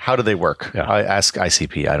 Okay. How do they work? Yeah. I ask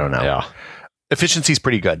ICP. I don't know. Yeah. Efficiency is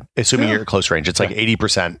pretty good, assuming you're at close range. It's like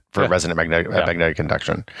 80% for resonant magnetic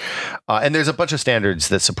induction. And there's a bunch of standards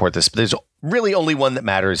that support this. But there's really only one that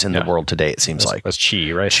matters in the world today, it seems like. That's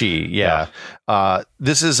Qi, right? Qi, yeah.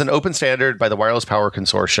 This is an open standard by the Wireless Power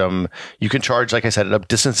Consortium. You can charge, like I said, at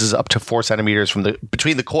distances up to 4 centimeters from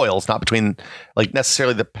between the coils, not between like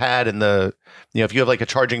necessarily the pad and the, if you have like a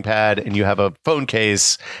charging pad and you have a phone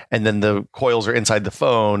case and then the coils are inside the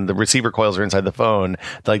phone, the receiver coils are inside the phone,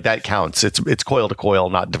 like that counts. It's coil to coil,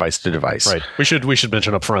 not device to device. Right. We should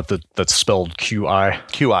mention up front that that's spelled QI.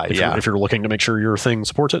 QI, if you're looking to make sure your thing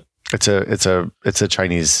supports it. It's a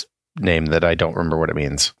Chinese name that I don't remember what it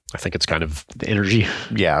means. I think it's kind of the energy.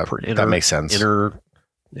 Yeah, that makes sense. Inner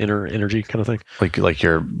energy kind of thing. Like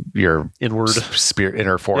your inward spirit,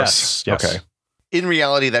 inner force. Yes. Okay. In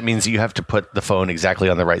reality, that means you have to put the phone exactly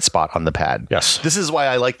on the right spot on the pad. Yes. This is why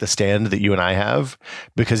I like the stand that you and I have,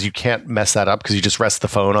 because you can't mess that up because you just rest the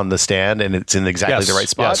phone on the stand and it's in exactly the right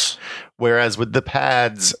spot. Yes. Whereas with the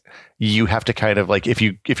pads, you have to kind of like, if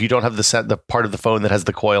you don't have the part of the phone that has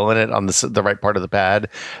the coil in it on the right part of the pad,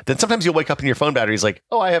 then sometimes you'll wake up and your phone battery is like,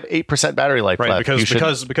 oh, I have 8% battery life left.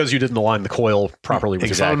 Because you didn't align the coil properly with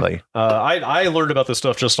your phone. I learned about this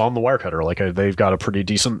stuff just on the Wirecutter. Like they've got a pretty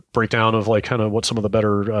decent breakdown of like kind of what some of the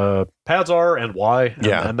better pads are and why.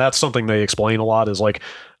 And that's something they explain a lot is like,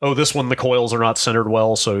 oh, this one, the coils are not centered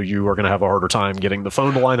well, so you are going to have a harder time getting the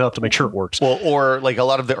phone to line up to make sure it works. Well, or like a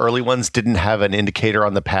lot of the early ones didn't have an indicator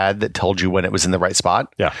on the pad that told you when it was in the right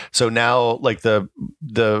spot. Yeah. So now, like I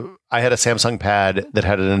had a Samsung pad that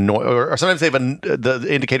had an or sometimes they have the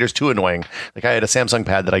indicator's too annoying. Like I had a Samsung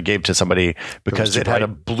pad that I gave to somebody because it had a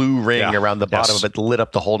blue ring around the bottom of it that lit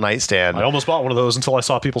up the whole nightstand. I almost bought one of those until I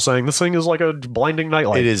saw people saying this thing is like a blinding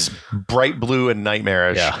nightlight. It is bright blue and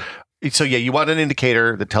nightmarish. Yeah. So yeah, you want an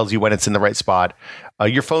indicator that tells you when it's in the right spot.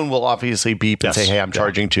 Your phone will obviously beep and say, hey, I'm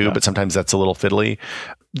charging too, but sometimes that's a little fiddly.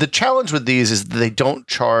 The challenge with these is that they don't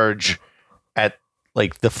charge at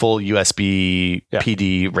like the full USB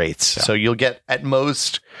PD rates. Yeah. So you'll get at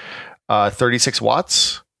most 36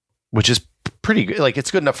 watts, which is pretty good. Like it's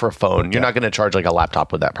good enough for a phone. You're not going to charge like a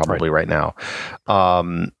laptop with that probably right now.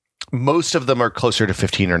 Most of them are closer to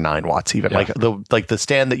 15 or 9 watts even. Yeah. Like the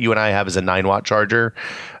stand that you and I have is a 9-watt charger.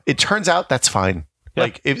 It turns out that's fine. Yeah.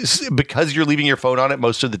 Like because you're leaving your phone on it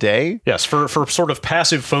most of the day. Yes, for sort of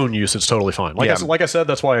passive phone use, it's totally fine. Like I said,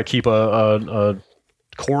 that's why I keep a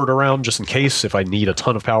cord around just in case if I need a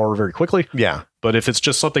ton of power very quickly. Yeah. But if it's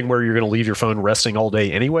just something where you're going to leave your phone resting all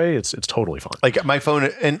day anyway, it's totally fine. Like my phone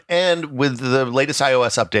and with the latest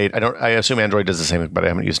iOS update, I assume Android does the same, but I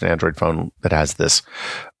haven't used an Android phone that has this.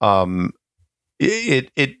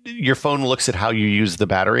 Your phone looks at how you use the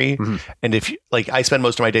battery, and if I spend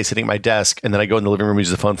most of my day sitting at my desk, and then I go in the living room, use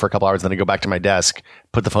the phone for a couple hours, then I go back to my desk,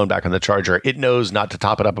 put the phone back on the charger. It knows not to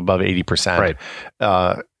top it up above 80%,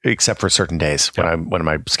 right? Except for certain days when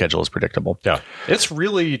my schedule is predictable. Yeah, it's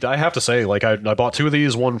really, I have to say, like I bought 2 of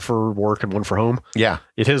these, one for work and one for home. Yeah,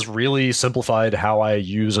 it has really simplified how I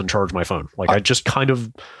use and charge my phone. Like I just kind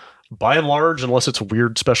of by and large, unless it's a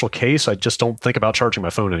weird special case, I just don't think about charging my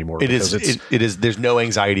phone anymore. It is. There's no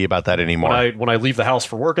anxiety about that anymore. When I leave the house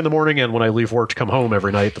for work in the morning and when I leave work to come home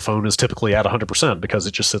every night, the phone is typically at 100% because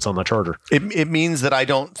it just sits on the charger. It means that I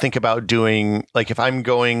don't think about doing, like, if I'm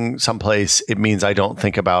going someplace, it means I don't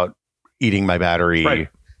think about eating my battery. Right.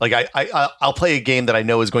 Like I'll play a game that I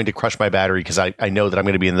know is going to crush my battery because I know that I'm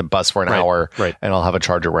going to be in the bus for an hour, and I'll have a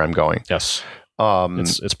charger where I'm going. Yes.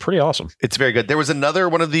 It's pretty awesome. It's very good. There was another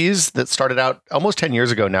one of these that started out almost 10 years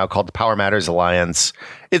ago now called the Power Matters Alliance.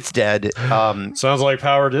 It's dead. Sounds like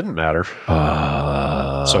power didn't matter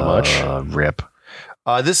so much. Rip.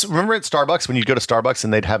 Remember at Starbucks when you'd go to Starbucks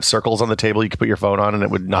and they'd have circles on the table you could put your phone on and it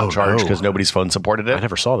would not charge because nobody's phone supported it? I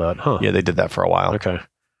never saw that. Huh. Yeah, they did that for a while. Okay.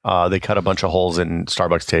 They cut a bunch of holes in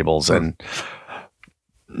Starbucks tables and,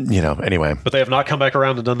 anyway. But they have not come back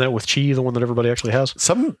around and done that with Qi, the one that everybody actually has?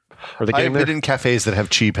 Are they I've been in cafes that have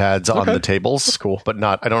Qi pads on the tables. That's cool. But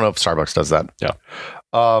I don't know if Starbucks does that. Yeah.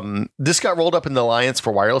 This got rolled up in the Alliance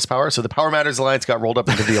for Wireless Power. So the Power Matters Alliance got rolled up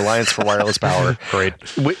into the Alliance for Wireless Power. Great.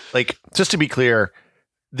 Like, just to be clear,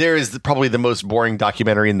 there is probably the most boring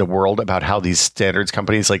documentary in the world about how these standards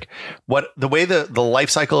companies, like the way the life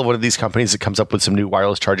cycle of one of these companies that comes up with some new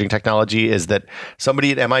wireless charging technology is that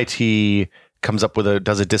somebody at MIT comes up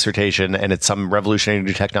does a dissertation and it's some revolutionary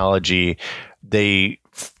new technology. They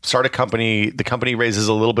start a company, the company raises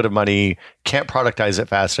a little bit of money, can't productize it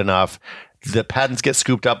fast enough. The patents get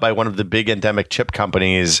scooped up by one of the big endemic chip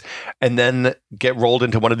companies and then get rolled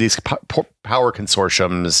into one of these power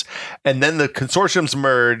consortiums. And then the consortiums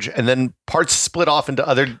merge and then parts split off into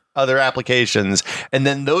other applications. And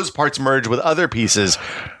then those parts merge with other pieces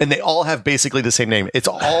and they all have basically the same name. It's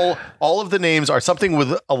all of the names are something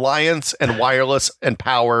with alliance and wireless and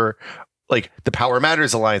power, like the Power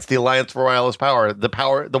Matters Alliance, the Alliance for Wireless Power,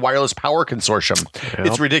 the Wireless Power Consortium. Yep.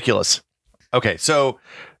 It's ridiculous. Okay, so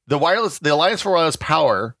the Alliance for Wireless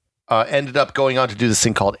Power ended up going on to do this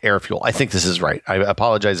thing called AirFuel. I think this is right. I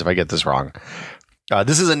apologize if I get this wrong.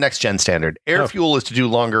 This is a next-gen standard. AirFuel is to do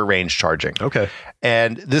longer range charging. Okay.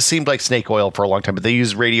 And this seemed like snake oil for a long time, but they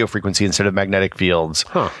use radio frequency instead of magnetic fields.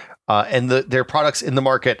 Huh. And their products in the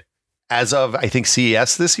market as of, I think,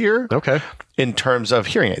 CES this year. Okay. In terms of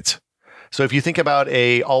hearing aids. So if you think about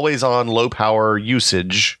a always-on low-power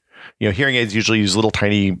usage, hearing aids usually use little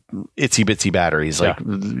tiny itsy bitsy batteries, like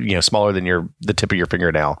smaller than the tip of your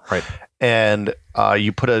fingernail. Right. And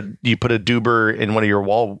you put a Doober in one of your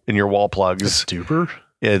wall plugs. A Doober?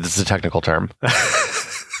 Yeah, this is a technical term.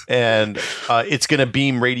 And it's going to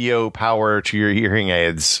beam radio power to your hearing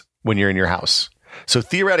aids when you're in your house. So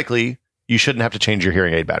theoretically, you shouldn't have to change your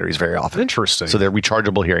hearing aid batteries very often. Interesting. So they're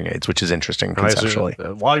rechargeable hearing aids, which is interesting conceptually.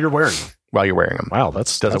 While you're wearing them. While you're wearing them. Wow,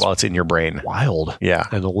 does it while it's in your brain. Wild. Yeah.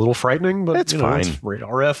 And a little frightening, but it's fine.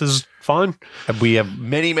 RF is fine. And we have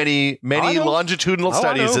many longitudinal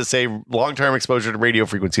studies that say long-term exposure to radio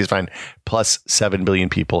frequency is fine. Plus 7 billion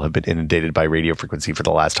people have been inundated by radio frequency for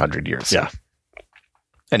the last 100 years. Yeah.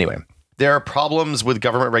 Anyway, there are problems with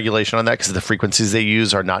government regulation on that because the frequencies they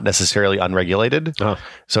use are not necessarily unregulated.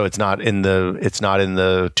 So it's not in the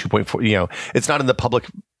 2.4, it's not in the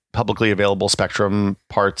publicly available spectrum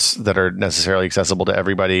parts that are necessarily accessible to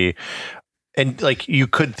everybody. And like you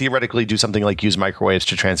could theoretically do something like use microwaves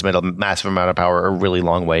to transmit a massive amount of power a really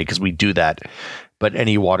long way because we do that. But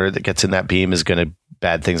any water that gets in that beam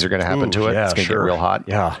bad things are going to happen to it. Yeah, it's going to get real hot.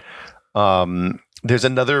 Yeah. There's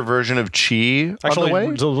another version of Qi Actually, on the way.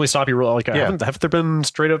 Let me stop you real. Have there been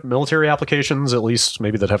straight up military applications, at least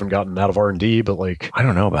maybe that haven't gotten out of R&D, but like I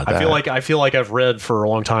don't know about that. I feel like I've read for a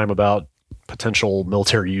long time about potential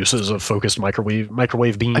military uses of focused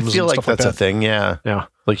microwave beams. I feel like that's a thing. Yeah. Yeah.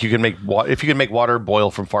 Like you can make if you can make water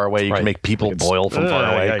boil from far away, you can make people boil from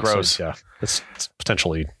far away. Gross. Yeah. It's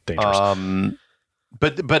potentially dangerous.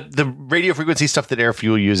 But the radio frequency stuff that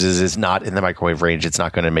AirFuel uses is not in the microwave range. It's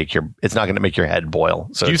not going to make your head boil.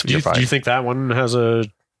 So do you think that one has a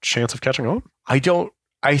chance of catching on?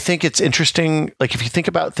 I think it's interesting. Like if you think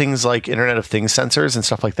about things like Internet of Things sensors and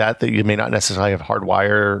stuff like that you may not necessarily have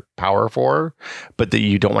hardwire power for, but that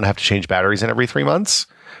you don't want to have to change batteries in every 3 months.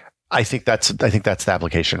 I think that's the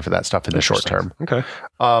application for that stuff in the short term. Okay.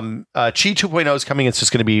 Qi 2.0 is coming. It's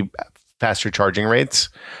just going to be faster charging rates.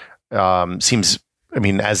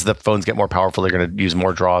 As the phones get more powerful, they're going to use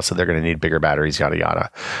more draw, so they're going to need bigger batteries, yada, yada.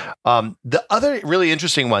 The other really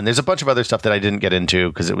interesting one, there's a bunch of other stuff that I didn't get into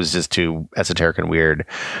because it was just too esoteric and weird.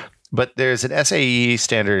 But there's an SAE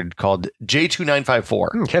standard called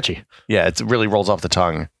J2954. Catchy. Yeah, it really rolls off the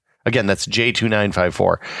tongue. Again, that's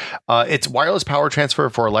J2954. It's wireless power transfer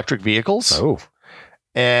for electric vehicles. Oh.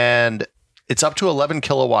 And it's up to 11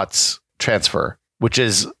 kilowatts transfer, which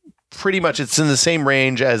is pretty much, it's in the same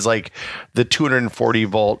range as like the 240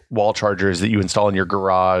 volt wall chargers that you install in your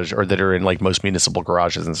garage or that are in like most municipal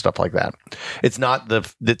garages and stuff like that. It's not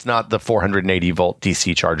the 480 volt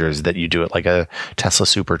DC chargers that you do at like a Tesla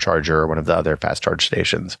supercharger or one of the other fast charge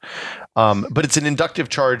stations. But it's an inductive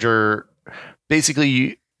charger.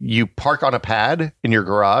 Basically, you park on a pad in your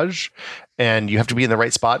garage and you have to be in the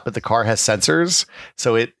right spot, but the car has sensors.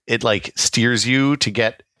 So it like steers you to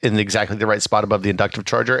get in exactly the right spot above the inductive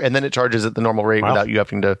charger, and then it charges at the normal rate without you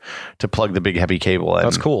having to plug the big heavy cable in.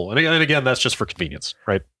 That's cool. And again, that's just for convenience,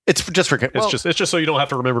 right? It's just for it's just so you don't have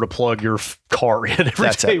to remember to plug your car in every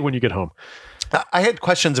day when you get home. I had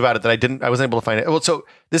questions about it that I wasn't able to find it. Well, so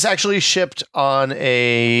this actually shipped on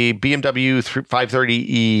a BMW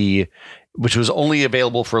 530e, which was only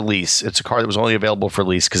available for lease. It's a car that was only available for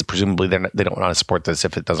lease because presumably they don't want to support this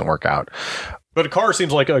if it doesn't work out. But a car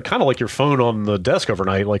seems like kind of like your phone on the desk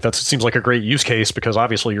overnight. Like that seems like a great use case because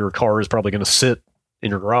obviously your car is probably going to sit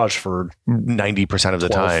in your garage for 90% of the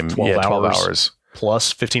time. 12 hours.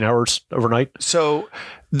 Plus 15 hours overnight. So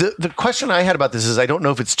the question I had about this is I don't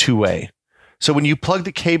know if it's two-way. So when you plug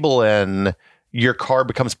the cable in, your car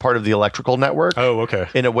becomes part of the electrical network. Oh, okay.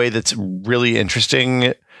 In a way that's really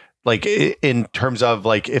interesting. Like in terms of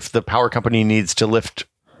like if the power company needs to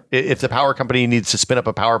spin up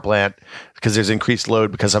a power plant because there's increased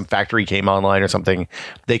load because some factory came online or something,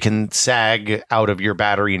 they can sag out of your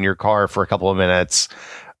battery in your car for a couple of minutes.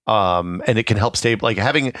 And it can help like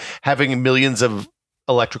having millions of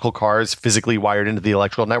electrical cars physically wired into the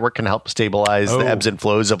electrical network can help stabilize the ebbs and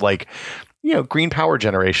flows of like, green power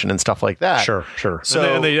generation and stuff like that. Sure.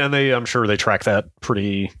 So and they I'm sure they track that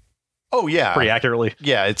pretty accurately.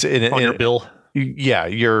 Yeah. It's on your bill. Yeah,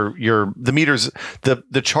 the meters,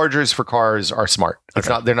 the chargers for cars are smart. It's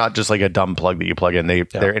not, they're not just like a dumb plug that you plug in.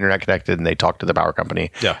 They're internet connected and they talk to the power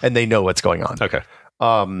company. Yeah. And they know what's going on. Okay.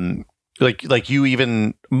 Like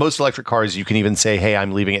most electric cars, you can even say, hey,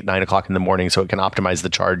 I'm leaving at 9 o'clock in the morning, so it can optimize the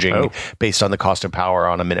charging based on the cost of power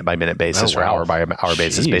on a minute by minute basis or hour by hour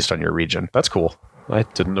basis based on your region. That's cool. I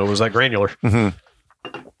didn't know it was that granular. Mm-hmm.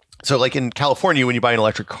 So like in California, when you buy an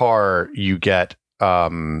electric car, you get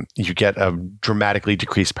a dramatically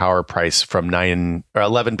decreased power price from 9 or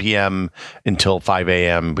 11 p.m. until 5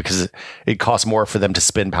 a.m. because it costs more for them to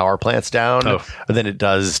spin power plants down than it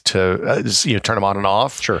does to turn them on and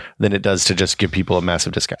off. Sure. Than it does to just give people a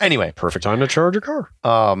massive discount. Anyway, perfect time to charge your car.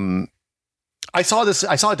 I saw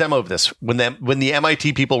a demo of this when the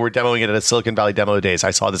MIT people were demoing it at a Silicon Valley demo days.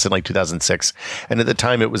 I saw this in like 2006. And at the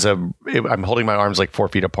time I'm holding my arms like 4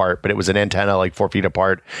 feet apart, but it was an antenna like 4 feet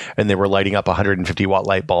apart and they were lighting up a 150 watt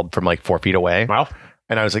light bulb from like 4 feet away. Wow.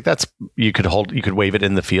 And I was like, you could wave it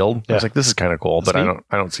in the field. Yeah. I was like, this is kind of cool, but I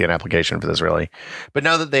don't see an application for this really. But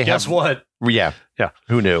now that they Guess what? Yeah.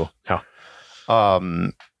 Who knew? Yeah.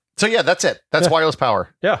 So yeah, that's it. That's wireless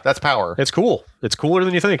power. Yeah. That's power. It's cool. It's cooler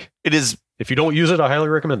than you think. It is. If you don't use it, I highly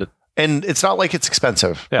recommend it. And it's not like it's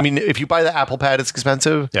expensive. Yeah. I mean, if you buy the Apple Pad, it's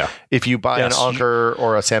expensive. Yeah. If you buy an Anker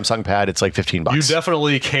or a Samsung pad, it's like $15. You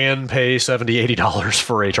definitely can pay $70, $80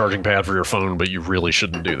 for a charging pad for your phone, but you really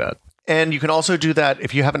shouldn't do that. And you can also do that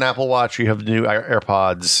if you have an Apple Watch or you have the new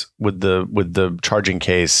AirPods with the charging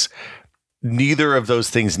case. Neither of those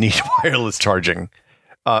things need wireless charging.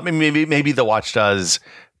 Maybe the watch does,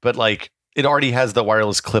 but like it already has the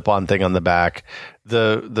wireless clip-on thing on the back.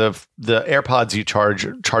 The AirPods you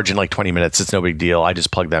charge in like 20 minutes. It's no big deal. I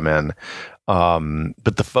just plug them in.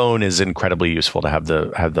 But the phone is incredibly useful to have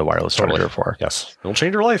the wireless charger for. Yes, it'll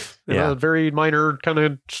change your life in a very minor kind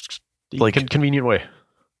of convenient way.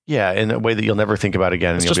 Yeah, in a way that you'll never think about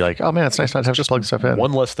again, and you'll be like, "Oh man, it's nice not to have to plug stuff in."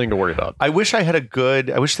 One less thing to worry about. I wish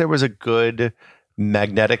there was a good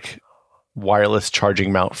magnetic wireless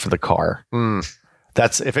charging mount for the car.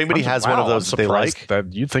 That's if anybody has one of those that they like.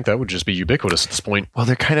 That you'd think that would just be ubiquitous at this point. Well,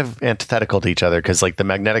 they're kind of antithetical to each other because like the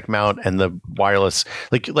magnetic mount and the wireless,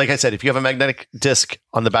 like I said, if you have a magnetic disc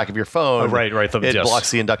on the back of your phone, it blocks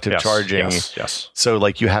the inductive charging. Yes. So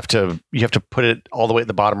like you have to put it all the way at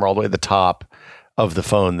the bottom or all the way at the top of the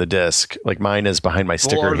phone, the disc. Like mine is behind my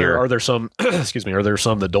sticker here. Are there some? Excuse me. Are there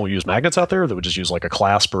some that don't use magnets out there that would just use like a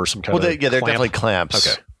clasp or some kind of? They're definitely clamps.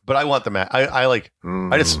 Okay. But I want them.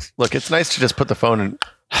 I just look. It's nice to just put the phone and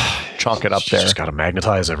chalk it up there. You just got to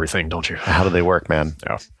magnetize everything, don't you? How do they work, man?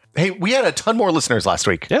 Yeah. Hey, we had a ton more listeners last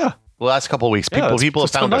week. Yeah. The last couple of weeks, people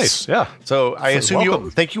have found us. Yeah. So I assume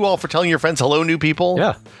thank you all for telling your friends. Hello, new people.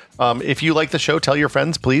 Yeah. If you like the show, tell your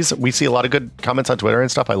friends, please. We see a lot of good comments on Twitter and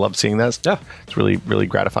stuff. I love seeing this. Yeah. It's really, really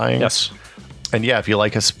gratifying. Yes. And yeah, if you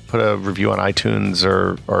like us, put a review on iTunes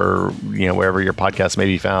or wherever your podcast may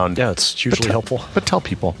be found. Yeah, it's hugely helpful. But tell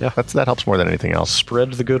people. Yeah. That helps more than anything else.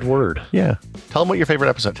 Spread the good word. Yeah. Tell them what your favorite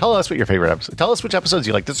episode. Tell us what your favorite episode. Tell us which episodes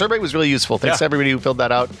you like. The survey was really useful. Thanks to everybody who filled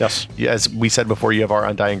that out. Yes. As we said before, you have our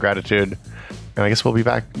undying gratitude. And I guess we'll be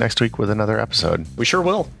back next week with another episode. We sure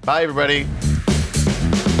will. Bye, everybody.